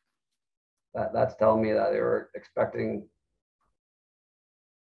that's telling me that they were expecting,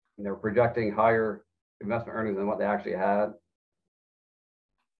 they were projecting higher investment earnings than what they actually had.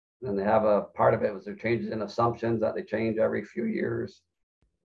 Then they have a part of it was their changes in assumptions that they change every few years.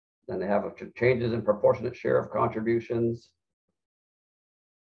 Then they have changes in proportionate share of contributions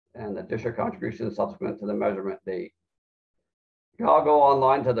and the district contributions subsequent to the measurement date. You can all go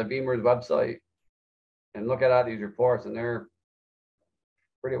online to the VEMR's website and look at these reports, and they're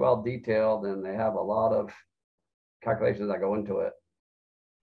pretty well detailed, and they have a lot of calculations that go into it.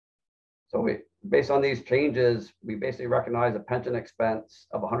 So based on these changes, we basically recognize a pension expense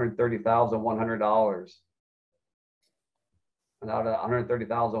of $130,100. And out of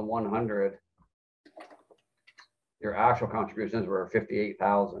 $130,100, your actual contributions were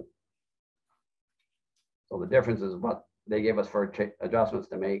 $58,000. So the difference is what they give us for adjustments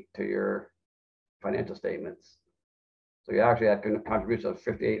to make to your financial statements. So you actually had contributions of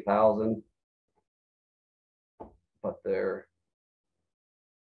 $58,000, but their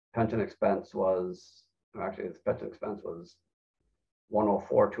pension expense was, actually the pension expense was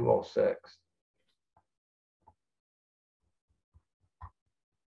 $104,206.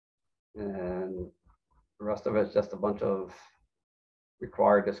 And the rest of it's just a bunch of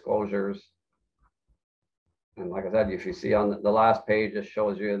required disclosures. And like I said, if you see on the last page, it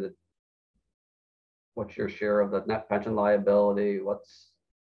shows you that what's your share of the net pension liability, what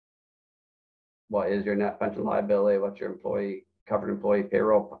is your net pension liability, what's your covered employee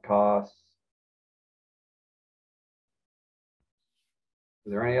payroll costs.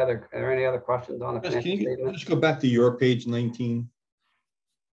 Are there any other questions on the Yes, financial can you statement? just go back to your page 19?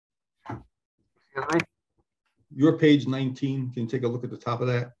 Excuse me? Your page 19, can you take a look at the top of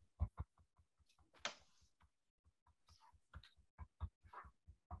that?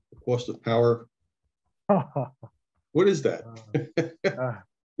 The cost of power. What is that?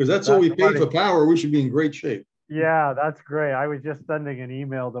 Because that's all we pay funny. for power. We should be in great shape. Yeah, that's great. I was just sending an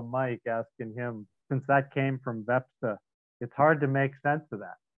email to Mike asking him, since that came from VEPSA, it's hard to make sense of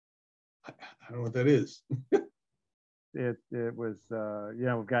that. I don't know what that is. it was, you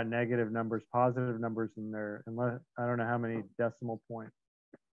know, we've got negative numbers, positive numbers in there, unless, I don't know how many decimal points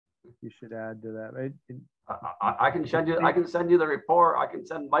you should add to that. I can send you the report. I can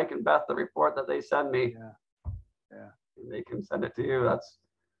send Mike and Beth the report that they send me. Yeah. Yeah. They can send it to you. That's.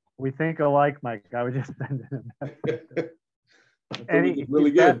 We think alike, Mike. I would just send it. Any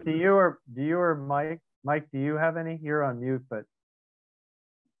really good. Beth, do you or Mike? Mike, do you have any? You're on mute, but.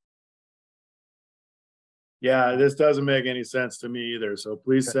 Yeah, this doesn't make any sense to me either. So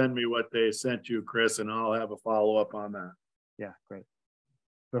please send me what they sent you, Chris, and I'll have a follow-up on that. Yeah, great.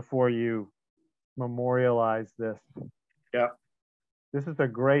 Before you memorialize this. Yeah. This is a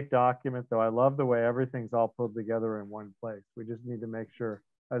great document, though. I love the way everything's all pulled together in one place. We just need to make sure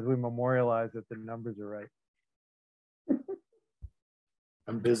as we memorialize it, the numbers are right.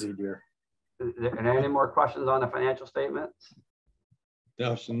 I'm busy, dear. Are there any more questions on the financial statements?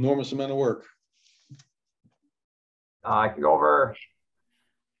 That's an enormous amount of work. I can go over,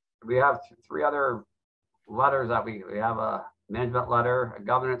 we have three other letters that we have a management letter, a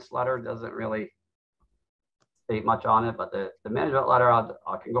governance letter, doesn't really state much on it, but the management letter,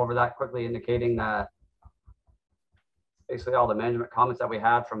 I can go over that quickly, indicating that basically all the management comments that we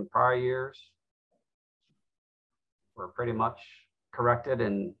had from prior years were pretty much corrected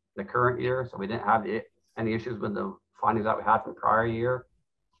in the current year. So we didn't have any issues with the findings that we had from prior year,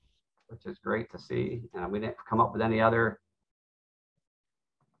 which is great to see. And we didn't come up with any other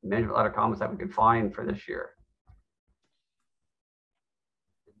management letter comments that we could find for this year.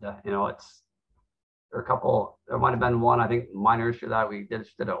 You know, there might have been one, I think, minor issue that we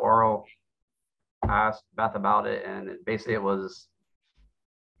just did an oral, asked Beth about it, and basically it was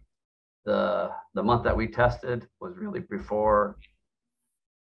the month that we tested was really before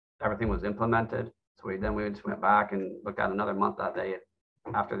everything was implemented. So we just went back and looked at another month that day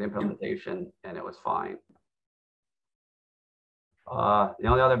after the implementation, and it was fine. The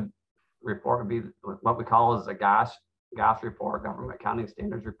only other report would be what we call is a gas report, government accounting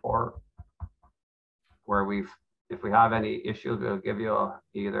standards report, where if we have any issues, we'll give you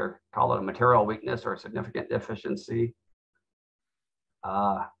either call it a material weakness or a significant deficiency.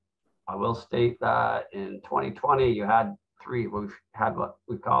 I will state that in 2020, we've had what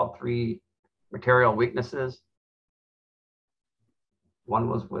we call three material weaknesses. One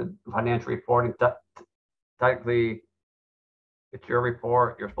was with financial reporting. Technically, it's your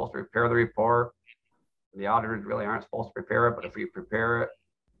report. You're supposed to prepare the report. The auditors really aren't supposed to prepare it, but if we prepare it,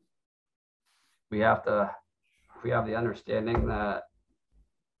 we have the understanding that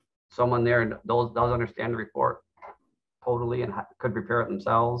someone there does understand the report totally and could prepare it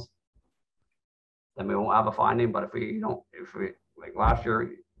themselves, then we won't have a finding. But if we like last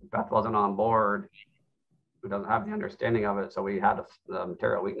year, Beth wasn't on board, who doesn't have the understanding of it, so we had the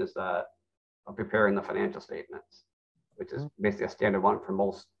material weakness of preparing the financial statements, which is basically a standard one for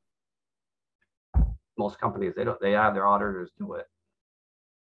most companies. They have their auditors do it.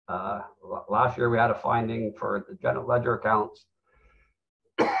 Last year we had a finding for the general ledger accounts.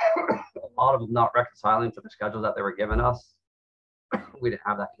 A lot of them not reconciling to the schedule that they were giving us. We didn't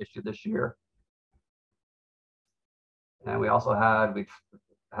have that issue this year. And we also we've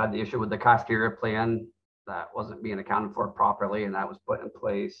had the issue with the cafeteria plan that wasn't being accounted for properly, and that was put in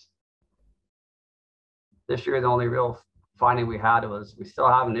place. This year, the only real finding we had was we're still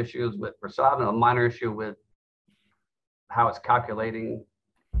having a minor issue with how it's calculating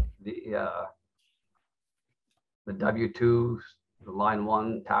the W-2s, the line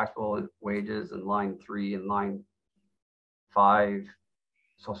 1 taxable wages, and line 3 and line 5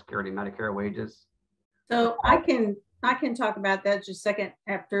 Social Security Medicare wages. So I can talk about that just a second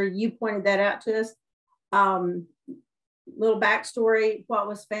after you pointed that out to us. Little backstory, what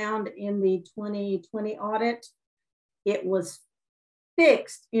was found in the 2020 audit, it was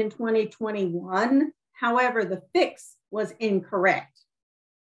fixed in 2021. However, the fix was incorrect.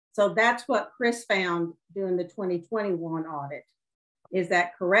 So that's what Chris found during the 2021 audit, is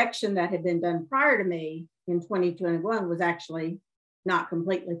that correction that had been done prior to me in 2021 was actually not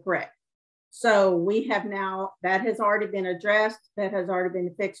completely correct. So we have now, that has already been addressed, that has already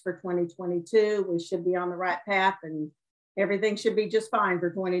been fixed for 2022. We should be on the right path and everything should be just fine for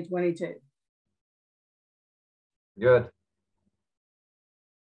 2022. Good.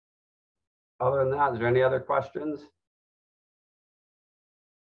 Other than that, is there any other questions?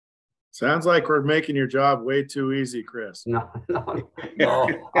 Sounds like we're making your job way too easy, Chris. No.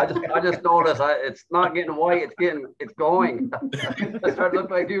 I just noticed it's not getting white. It's going. I started to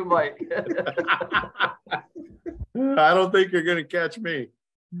look like you, Mike. I don't think you're going to catch me.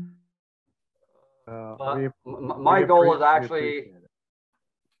 My goal is actually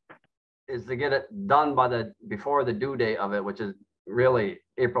is to get it done by before the due date of it, which is really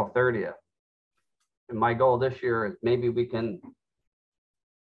April 30th. And my goal this year is maybe we can,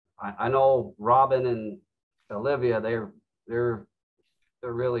 I know Robin and Olivia, they're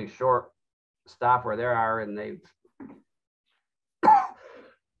really short staff where they are, and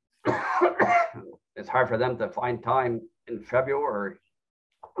it's hard for them to find time in February.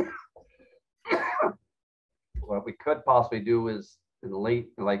 What we could possibly do is in late,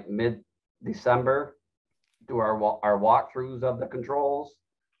 like mid-December, do our walkthroughs of the controls,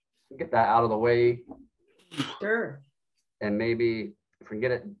 get that out of the way. Sure. And maybe if we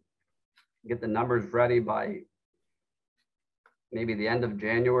get the numbers ready by maybe the end of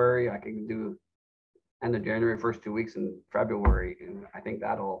January, I can do end of January, first 2 weeks in February. And I think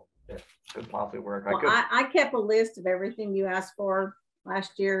it could possibly work. Well, I kept a list of everything you asked for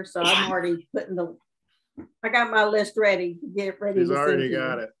last year. So I'm already I got my list ready to get it ready. He's already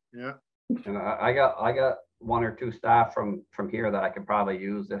got it. Yeah. And I got 1 or 2 staff from here that I could probably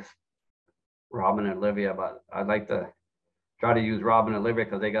use if Robin and Olivia, but I'd like to try to use Robin and Olivia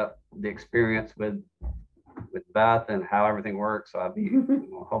because they got the experience with Beth and how everything works. So I'd be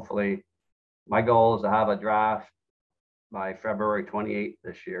hopefully my goal is to have a draft by February 28th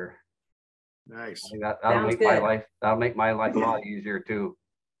this year. Nice. I think that'll make my life a lot easier too.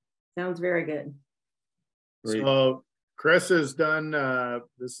 Sounds very good. So Chris has done,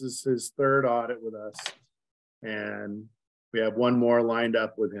 this is his 3rd audit with us, and we have 1 more lined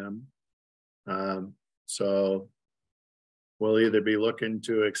up with him. So we'll either be looking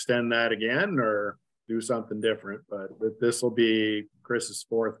to extend that again or do something different, but this will be Chris's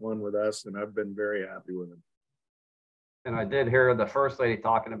 4th one with us, and I've been very happy with him. And I did hear the first lady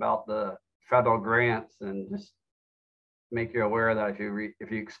talking about the federal grants, and just make you aware that if you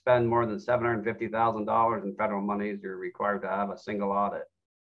expend more than $750,000 in federal monies, you're required to have a single audit.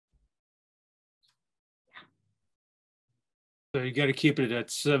 So you got to keep it at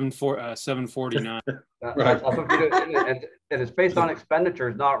 749. That's what you do. And it's based on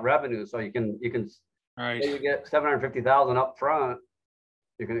expenditures, not revenue. So you can right. say you get 750,000 up front,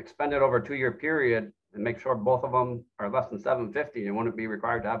 you can expend it over a 2-year period and make sure both of them are less than 750. You wouldn't be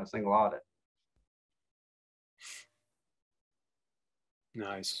required to have a single audit.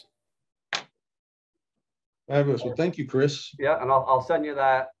 Nice. Fabulous. Well, thank you, Chris. Yeah, and I'll send you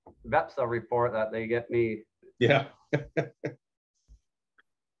that VEPSA report that they get me. Yeah.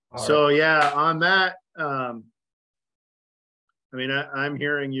 So yeah, on that, I mean, I'm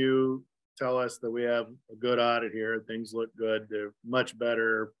hearing you tell us that we have a good audit here. Things look good. They're much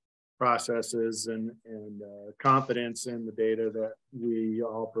better processes and confidence in the data that we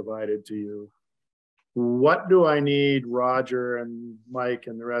all provided to you. What do I need Roger and Mike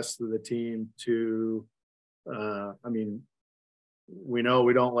and the rest of the team to, I mean, we know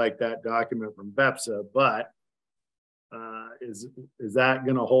we don't like that document from BEPSA, but is that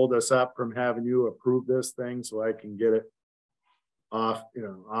going to hold us up from having you approve this thing so I can get it off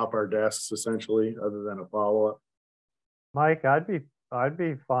our desks essentially, other than a follow-up? Mike, I'd be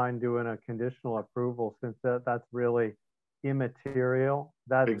fine doing a conditional approval, since that's really immaterial.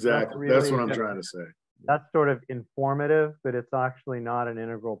 Exactly. That's what I'm trying to say. That's sort of informative, but it's actually not an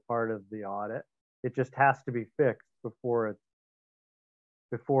integral part of the audit. It just has to be fixed before it's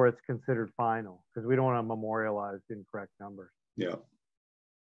considered final, because we don't want to memorialize incorrect numbers. Yeah.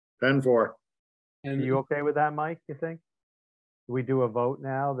 10-4. And are you okay with that, Mike, you think? Do we do a vote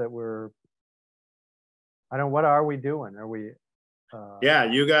now that what are we doing? Are we? Yeah,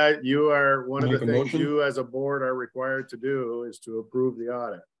 you guys, you are, one of the things motion? you as a board are required to do is to approve the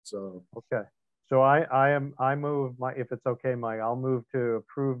audit. So. Okay. So I move, if it's okay, Mike, I'll move to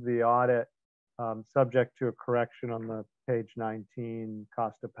approve the audit, subject to a correction on the page 19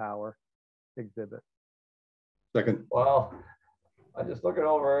 cost of power exhibit. Second. Well, I just looking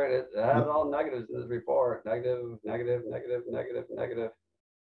over it. It has all negatives in this report. Negative, negative, negative, negative, negative.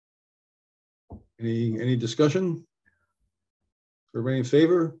 Any discussion? Everybody in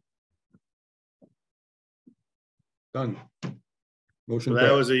favor? Done. Motion. So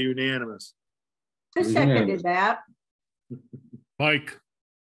that was a unanimous. Who seconded that? Mike,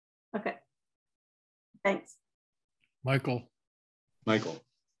 Okay. Thanks. Michael. Mike,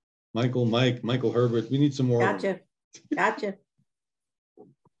 Hardwick. We need some more. Gotcha.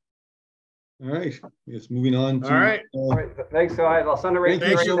 All right. Yes, moving on to. All right. All right. Thanks, guys. I'll send it right to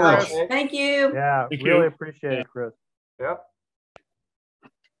you. Thank you so much. Okay? Thank you. Yeah, Thank really you. appreciate it, Chris. Yep.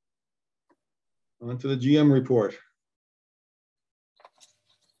 On to the GM report.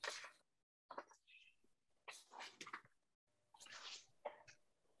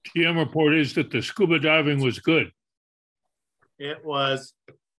 GM report is that the scuba diving was good. It was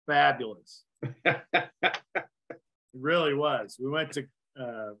fabulous. It really was. We went to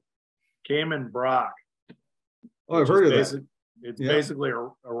Cayman Brock. Oh, I've heard of that. It's basically a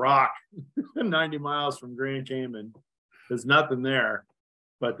rock 90 miles from Grand Cayman. There's nothing there,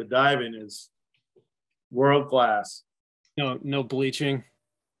 but the diving is world class. No bleaching.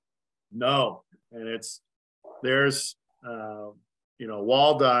 No, and there's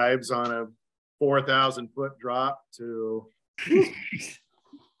wall dives on a 4,000 foot drop to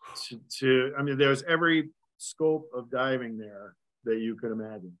I mean, there's every scope of diving there that you could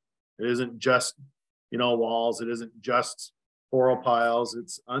imagine. It isn't just walls. It isn't just coral piles.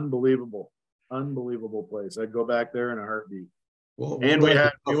 It's unbelievable place. I'd go back there in a heartbeat. Well, and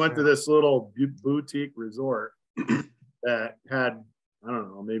we went to this little boutique resort that had, I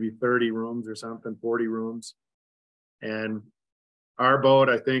don't know, maybe 30 rooms or something, 40 rooms. And our boat,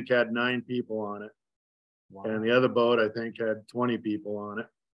 I think, had 9 people on it. Wow. And the other boat, I think, had 20 people on it.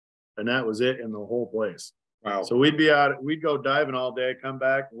 And that was it in the whole place. Wow. So we'd go diving all day, come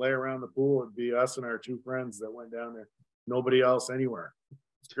back, lay around the pool. It'd be us and our 2 friends that went down there. Nobody else anywhere.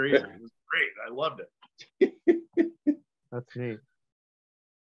 It's crazy. It was great. I loved it. That's neat.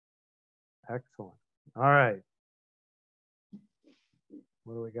 Excellent. All right.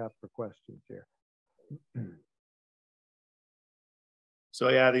 What do we got for questions here? So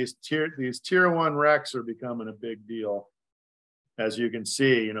yeah, these tier 1 wrecks are becoming a big deal. As you can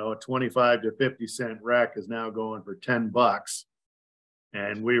see, a 25 to 50 cent wreck is now going for $10.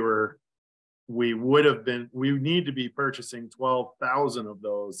 And we need to be purchasing 12,000 of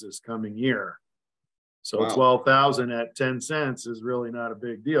those this coming year. So wow. 12,000 at 10 cents is really not a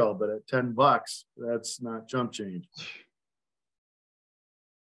big deal, but at $10, that's not chump change.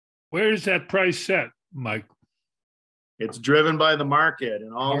 Where is that price set, Mike? It's driven by the market,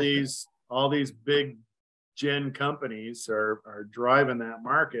 and all these big gen companies are driving that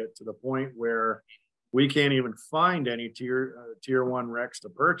market to the point where we can't even find any tier 1 wrecks to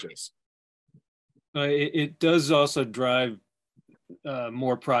purchase. It does also drive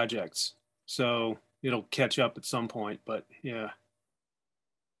more projects, so it'll catch up at some point. But yeah,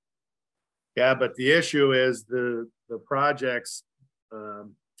 but the issue is the projects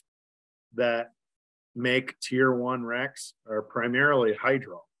that make tier 1 wrecks are primarily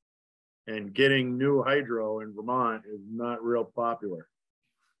hydro, and getting new hydro in Vermont is not real popular.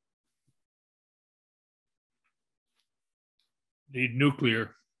 Need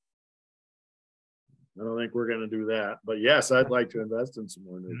nuclear. I don't think we're going to do that, but yes, I'd like to invest in some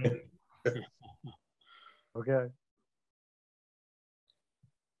more nuclear. Okay.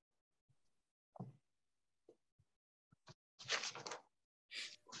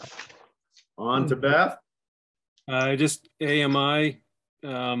 On to Beth. Just AMI.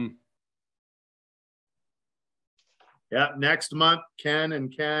 Yeah, next month, Ken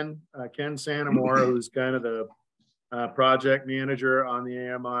Santamore, who's kind of the project manager on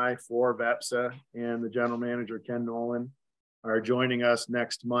the AMI for VEPSA, and the general manager, Ken Nolan, are joining us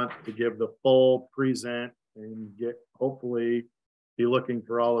next month to give the full present and hopefully be looking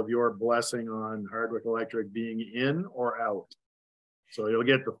for all of your blessing on Hardwick Electric being in or out. So you'll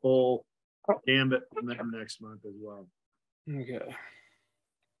get the full gambit from them next month as well. Okay.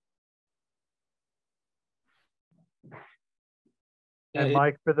 And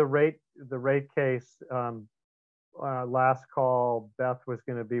Mike, for the rate case, last call, Beth was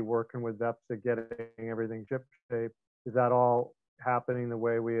going to be working with VEPSA, getting everything ship shape. Is that all happening the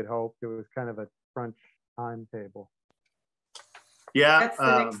way we had hoped? It was kind of a crunch timetable. Yeah, that's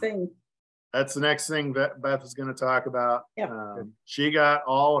the next thing. That's the next thing that Beth is going to talk about. Yep. She got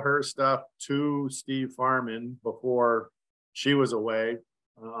all her stuff to Steve Farman before she was away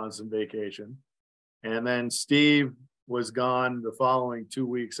on some vacation. And then Steve was gone the following 2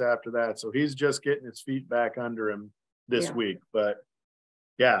 weeks after that. So he's just getting his feet back under him this week. But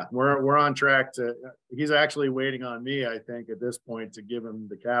yeah, we're on track he's actually waiting on me, I think, at this point to give him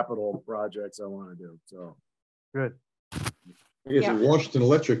the capital projects I want to do. So good. I guess Washington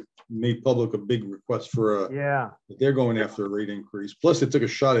Electric made public a big request for they're going after a rate increase. Plus, they took a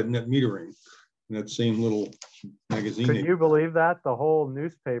shot at net metering in that same little magazine. Can you believe that? The whole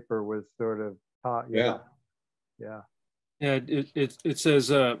newspaper was sort of taught. Yeah. It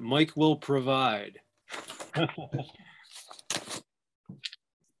says Mike will provide.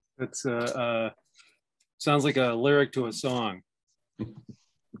 It's sounds like a lyric to a song.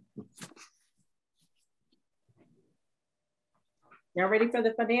 Y'all ready for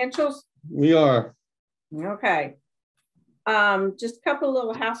the financials? We are. Okay. Just a couple of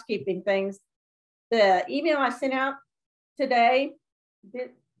little housekeeping things. The email I sent out today,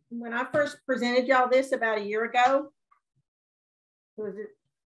 when I first presented y'all this about a year ago,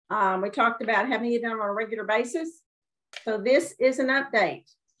 We talked about having it done on a regular basis. So this is an update.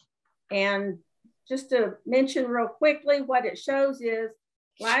 And just to mention real quickly, what it shows is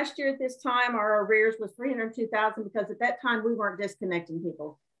last year at this time, our arrears was 302,000 because at that time we weren't disconnecting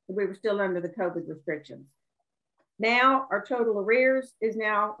people. We were still under the COVID restrictions. Now our total arrears is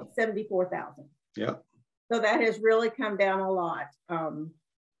now 74,000. Yeah. So that has really come down a lot. I'm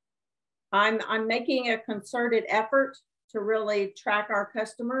making a concerted effort to really track our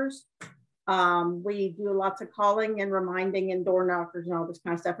customers. We do lots of calling and reminding and door knockers and all this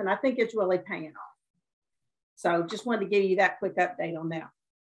kind of stuff. And I think it's really paying off. So just wanted to give you that quick update on that.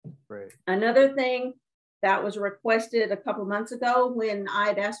 Great. Another thing that was requested a couple months ago when I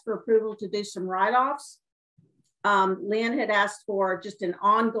had asked for approval to do some write-offs. Lynn had asked for just an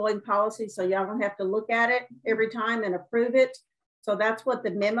ongoing policy so y'all don't have to look at it every time and approve it. So that's what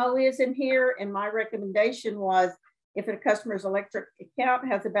the memo is in here. And my recommendation was if a customer's electric account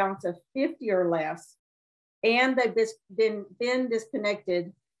has a balance of 50 or less, and they've been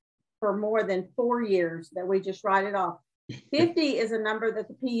disconnected for more than 4 years, that we just write it off. 50 is a number that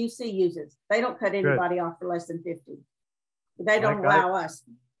the PUC uses. They don't cut anybody off for less than 50. They don't allow us.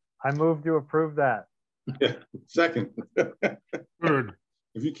 I move to approve that. Yeah. Second. Third.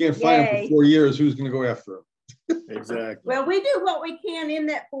 If you can't find them for 4 years, who's going to go after them? Exactly. Well, we do what we can in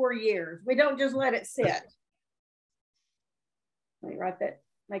that 4 years. We don't just let it sit. Let me write that,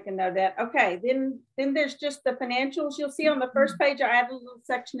 make a note of that. Okay, then there's just the financials. You'll see on the first page, I added a little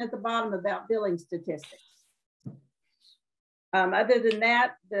section at the bottom about billing statistics. Other than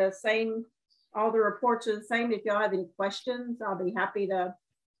that, the same, all the reports are the same. If y'all have any questions, I'll be happy to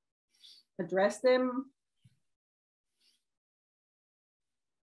address them.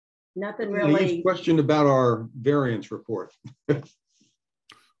 Nothing really. Question about our variance report.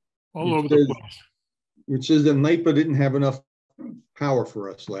 All over the place. Which says that NYPA didn't have enough power for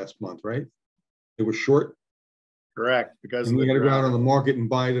us last month, right? It was short. Correct. Because we got to go out on the market and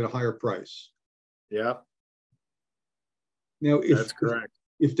buy it at a higher price. Yeah. Now, that's correct.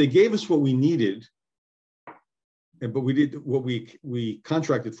 If they gave us what we needed, but we did what we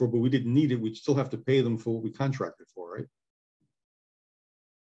contracted for, but we didn't need it, we'd still have to pay them for what we contracted for, right?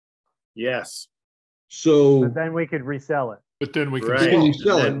 Yes. So but then we could resell it. But then we can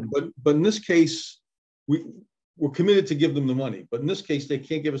resell it. But in this case, we're committed to give them the money. But in this case, they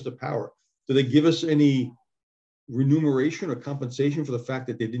can't give us the power. Do they give us any remuneration or compensation for the fact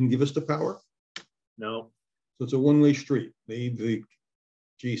that they didn't give us the power? No. So it's a one-way street.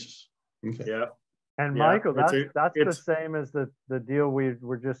 Jesus. Okay. Yeah. And Michael, that's the same as the deal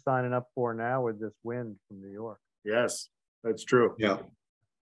we're just signing up for now with this wind from New York. Yes, that's true. Yeah.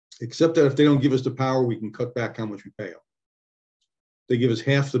 Except that if they don't give us the power, we can cut back how much we pay them. They give us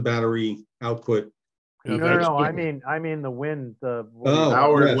half the battery output. Yeah, no, I mean the wind, the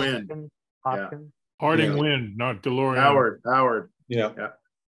Howard wind. Hopkins. Harding wind, not DeLorean. Howard. Yeah.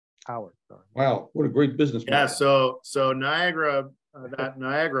 Howard, sorry. Wow, what a great business. Yeah, so Niagara, that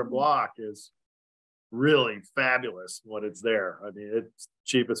Niagara block is really fabulous when it's there. I mean, it's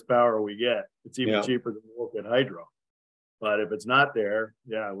cheapest power we get. It's even cheaper than local hydro. But if it's not there,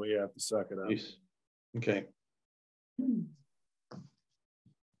 yeah, we have to suck it up. Jeez. Okay.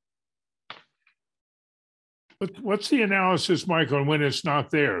 What's the analysis, Mike, on when it's not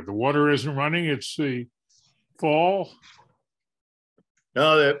there? The water isn't running, it's the fall?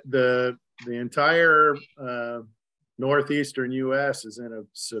 No, the entire northeastern U.S. is in a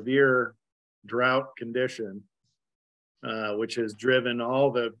severe drought condition, which has driven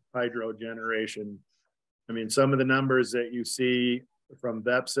all the hydro generation. I mean, some of the numbers that you see from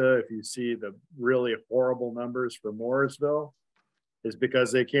VEPSA, if you see the really horrible numbers for Mooresville, is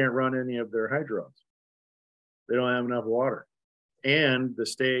because they can't run any of their hydros. They don't have enough water. And the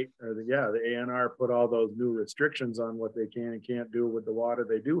state, or the ANR put all those new restrictions on what they can and can't do with the water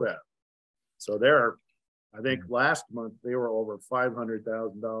they do have. So I think last month they were over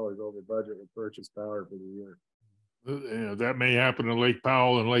 $500,000 over budget with purchase power for the year. Yeah, that may happen in Lake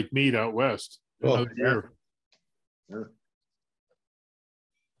Powell and Lake Mead out west. Oh, yeah.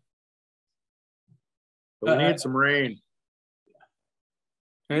 But we need some rain.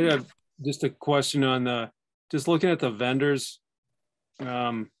 I have just a question on just looking at the vendors.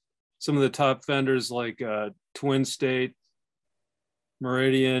 Some of the top vendors like Twin State,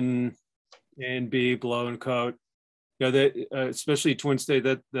 Meridian, A&B, Blow and Coat. Yeah, they especially Twin State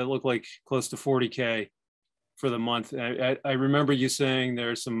that look like close to 40K for the month. I remember you saying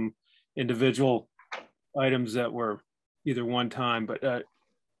there's some individual items that were either one time, but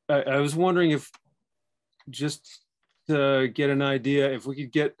I was wondering if just to get an idea if we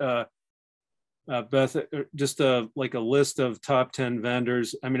could get Beth, just like a list of top 10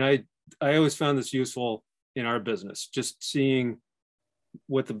 vendors. I mean, I always found this useful in our business, just seeing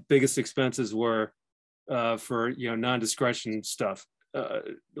what the biggest expenses were for, you know, non-discretion stuff,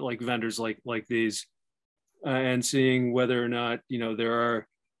 like vendors like these, and seeing whether or not, you know, there are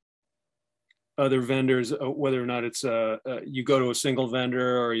other vendors, whether or not it's you go to a single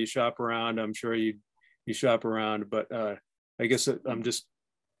vendor or you shop around. I'm sure you shop around, but I guess it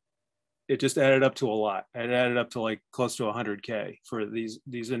just added up to a lot. It added up to like close to 100K for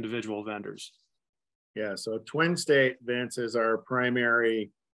these individual vendors. Yeah, so Twin State, Vince, is our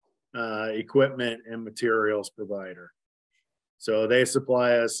primary equipment and materials provider. So they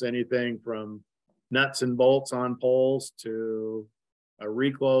supply us anything from nuts and bolts on poles to a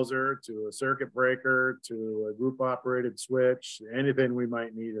recloser, to a circuit breaker, to a group operated switch, anything we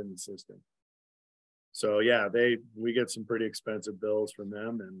might need in the system. So yeah, we get some pretty expensive bills from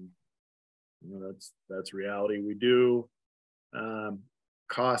them, and you know, that's reality. We do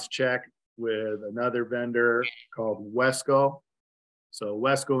cost check with another vendor called Wesco. So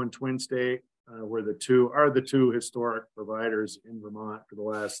Wesco and Twin State are the two historic providers in Vermont for the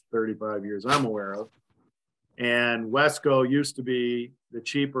last 35 years I'm aware of. And Wesco used to be the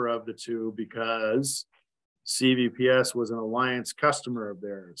cheaper of the two because CVPS was an alliance customer of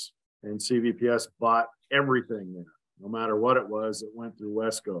theirs, and CVPS bought everything there. No matter what it was, it went through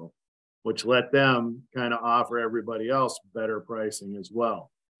Wesco, which let them kind of offer everybody else better pricing as well.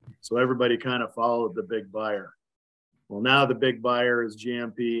 So everybody kind of followed the big buyer. Well, now the big buyer is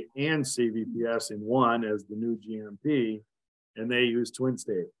GMP and CVPS in one as the new GMP, and they use Twin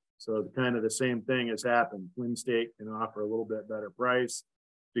State. So kind of the same thing has happened. Twin State can offer a little bit better price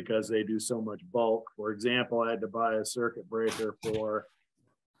because they do so much bulk. For example, I had to buy a circuit breaker for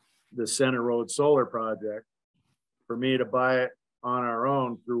the Center Road Solar project. For me to buy it on our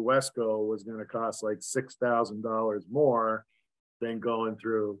own through Wesco was going to cost like $6,000 more than going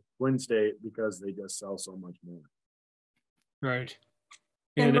through Twin State because they just sell so much more. Right.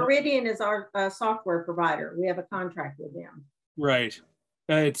 And Meridian is our software provider. We have a contract with them. Right.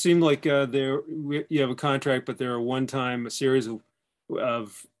 It seemed like you have a contract, but there are a series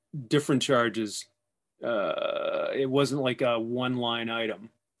of different charges. It wasn't like a one line item.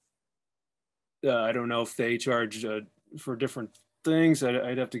 I don't know if they charge for different things.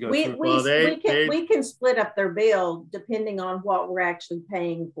 I'd have to go through. We can split up their bill depending on what we're actually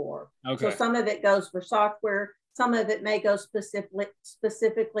paying for. Okay. So some of it goes for software. Some of it may go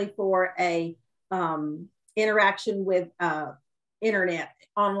specifically for a interaction with internet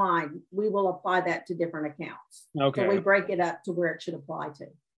online. We will apply that to different accounts. Okay. So we break it up to where it should apply to.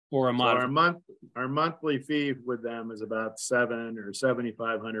 Or a month. So our monthly fee with them is about $700 or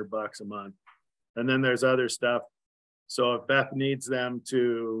 $7,500 a month. And then there's other stuff. So if Beth needs them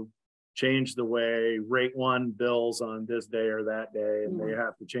to change the way rate one bills on this day or that day, and they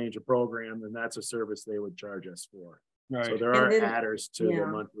have to change a program, then that's a service they would charge us for. Right. So there are adders to the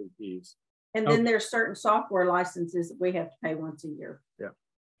monthly fees. And then there's certain software licenses that we have to pay once a year. Yeah.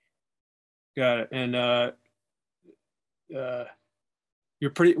 Got it. And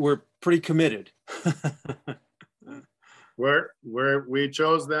we're pretty committed. We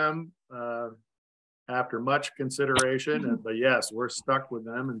chose them after much consideration, but yes, we're stuck with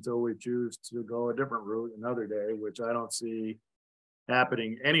them until we choose to go a different route another day, which I don't see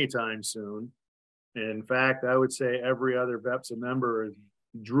happening anytime soon. In fact, I would say every other VEPSA member is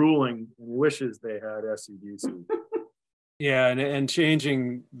drooling and wishes they had SCDC. Yeah, and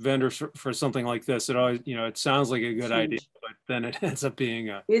changing vendors for something like this, it always, it sounds like a good idea, but then it ends up being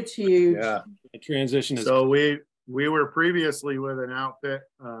it's huge. Yeah, a transition is. So we were previously with an outfit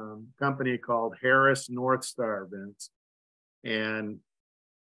company called Harris North Star, Vince, and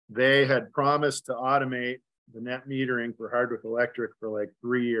they had promised to automate the net metering for Hardwick Electric for like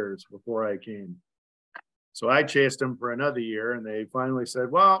 3 years before I came. So I chased them for another year, and they finally said,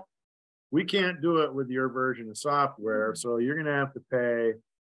 well, we can't do it with your version of software, so you're going to have to pay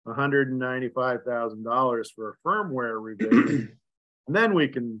 $195,000 for a firmware revision, and then we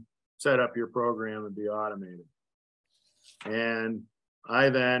can set up your program and be automated. And I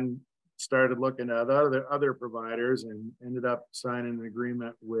then started looking at other providers and ended up signing an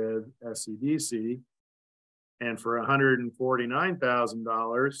agreement with SCDC. And for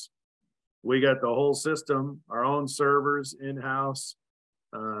 $149,000, we got the whole system, our own servers in-house,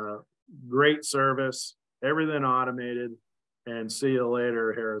 great service, everything automated, and see you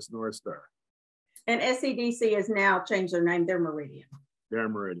later, Harris North Star. And SCDC has now changed their name. They're Meridian. They're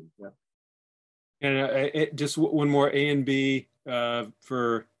Meridian, yeah. And just one more A and B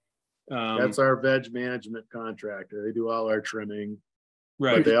for. That's our veg management contractor. They do all our trimming.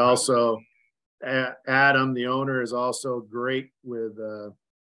 Right. But they also Adam, the owner, is also great with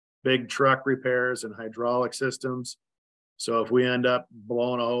big truck repairs and hydraulic systems. So if we end up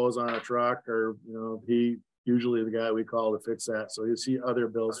blowing a hose on a truck, or he usually the guy we call to fix that. So you'll see other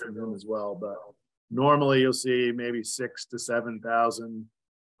bills from him as well. But normally you'll see maybe 6,000 to 7,000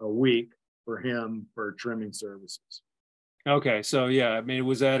 a week for him for trimming services. Okay, so yeah, I mean, it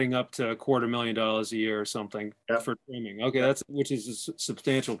was adding up to $250,000 a year or something for trimming. Okay, that's, which is a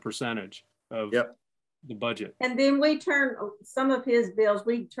substantial percentage of the budget. And then we turn some of his bills,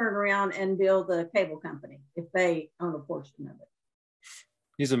 we turn around and bill the cable company if they own a portion of it.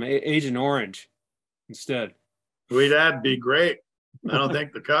 He's an Agent Orange instead. That'd be great. I don't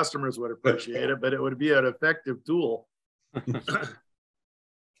think the customers would appreciate it, but it would be an effective tool.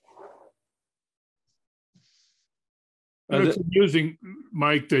 It's amusing,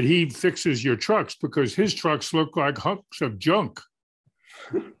 Mike, that he fixes your trucks because his trucks look like hunks of junk.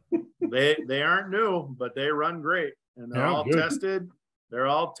 They aren't new, but they run great, and they're all tested. They're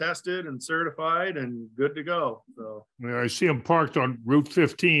all tested and certified and good to go. So I see them parked on Route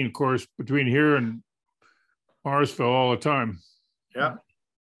 15, of course, between here and Marsville all the time. Yeah.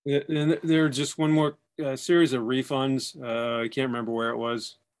 And there are just one more series of refunds. I can't remember where it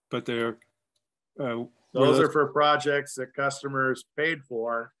was, but they're those are for projects that customers paid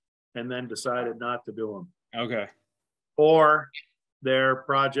for and then decided not to do them. Okay. Or their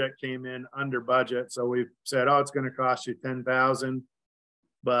project came in under budget. So we said, oh, it's going to cost you $10,000.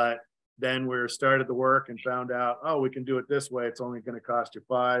 But then we started the work and found out, oh, we can do it this way. It's only going to cost you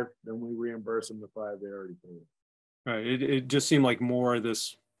 $5,000. Then we reimburse them the $5,000 they already paid. Right. It just seemed like more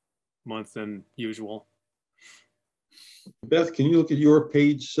this month than usual. Beth, can you look at your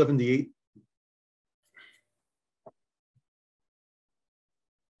page 78?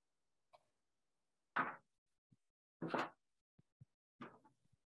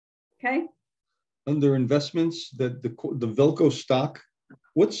 Okay. Under investments, that the Velco stock,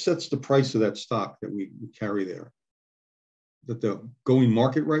 what sets the price of that stock that we carry there? That the going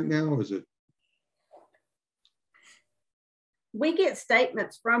market right now, is it? We get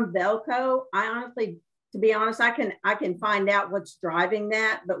statements from Velco. I honestly, to be honest, I can find out what's driving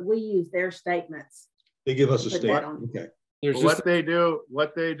that, but we use their statements. They give us a statement. Okay. Well, what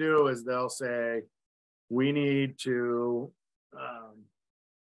they do is they'll say, we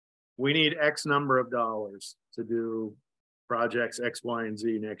need X number of dollars to do projects X, Y, and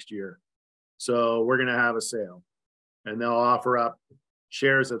Z next year. So we're going to have a sale, and they'll offer up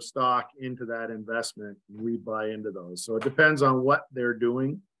shares of stock into that investment. And we buy into those. So it depends on what they're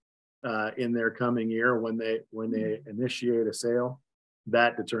doing in their coming year. When they initiate a sale,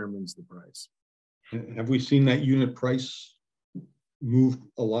 that determines the price. Have we seen that unit price move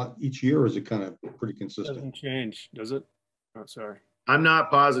a lot each year, or is it kind of pretty consistent? Doesn't change, does it? Oh, sorry. I'm not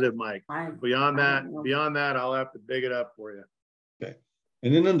positive, Mike. Beyond that, I'll have to dig it up for you. Okay.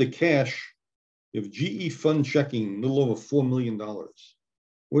 And then under cash, you have GE fund checking, a little over $4 million.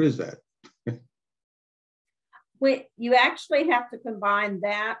 What is that? You actually have to combine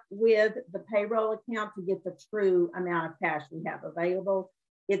that with the payroll account to get the true amount of cash we have available.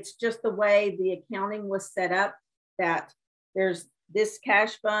 It's just the way the accounting was set up, that there's this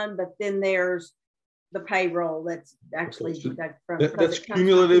cash fund, but then there's the payroll that's actually deducted from. That's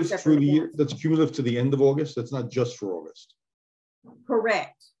cumulative through the year. That's cumulative to the end of August. That's not just for August.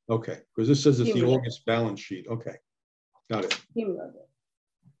 Correct. Okay, because this says it's the August balance sheet. Okay, got it. Cumulative.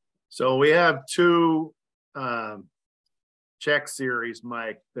 So we have two check series,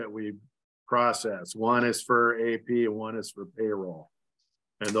 Mike, that we process. One is for AP and one is for payroll.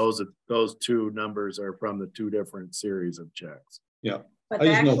 And those two numbers are from the two different series of checks. Yeah. But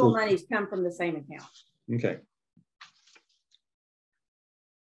the actual monies come from the same account. Okay.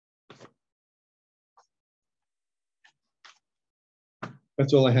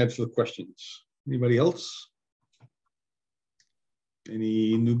 That's all I had for the questions. Anybody else?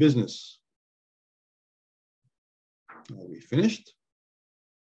 Any new business? Are we finished?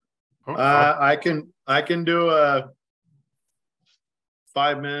 I can do a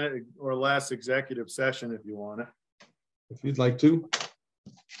 5-minute or less executive session if you want it. If you'd like to.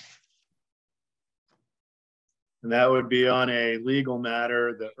 And that would be on a legal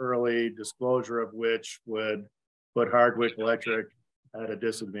matter, the early disclosure of which would put Hardwick Electric at a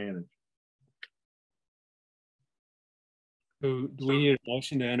disadvantage. Do we need a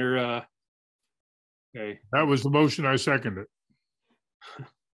motion to enter? Okay. That was the motion. I seconded it.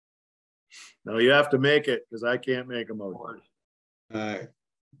 No, you have to make it because I can't make a motion.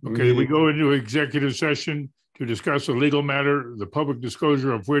 Okay, we go into executive session to discuss a legal matter, the public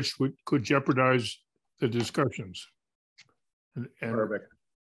disclosure of which could jeopardize the discussions. And perfect.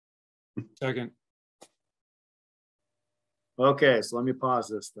 Second. Okay, so let me pause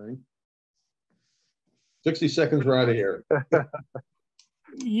this thing. 60 seconds, we're out of here.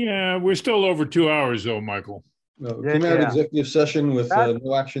 Yeah, we're still over 2 hours though, Michael. No, Yeah, came out of yeah. executive session with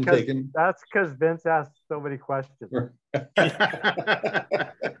no action 'Cause- taken. That's because Vince asked so many questions. Do we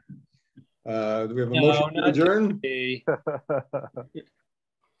have a motion to adjourn?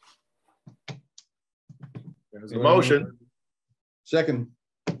 There's a motion. Second.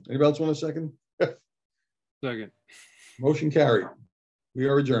 Anybody else want a second? Second. Motion carried. We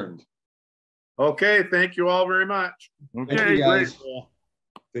are adjourned. Okay, thank you all very much. Thank you, Okay, guys. great.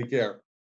 Take care.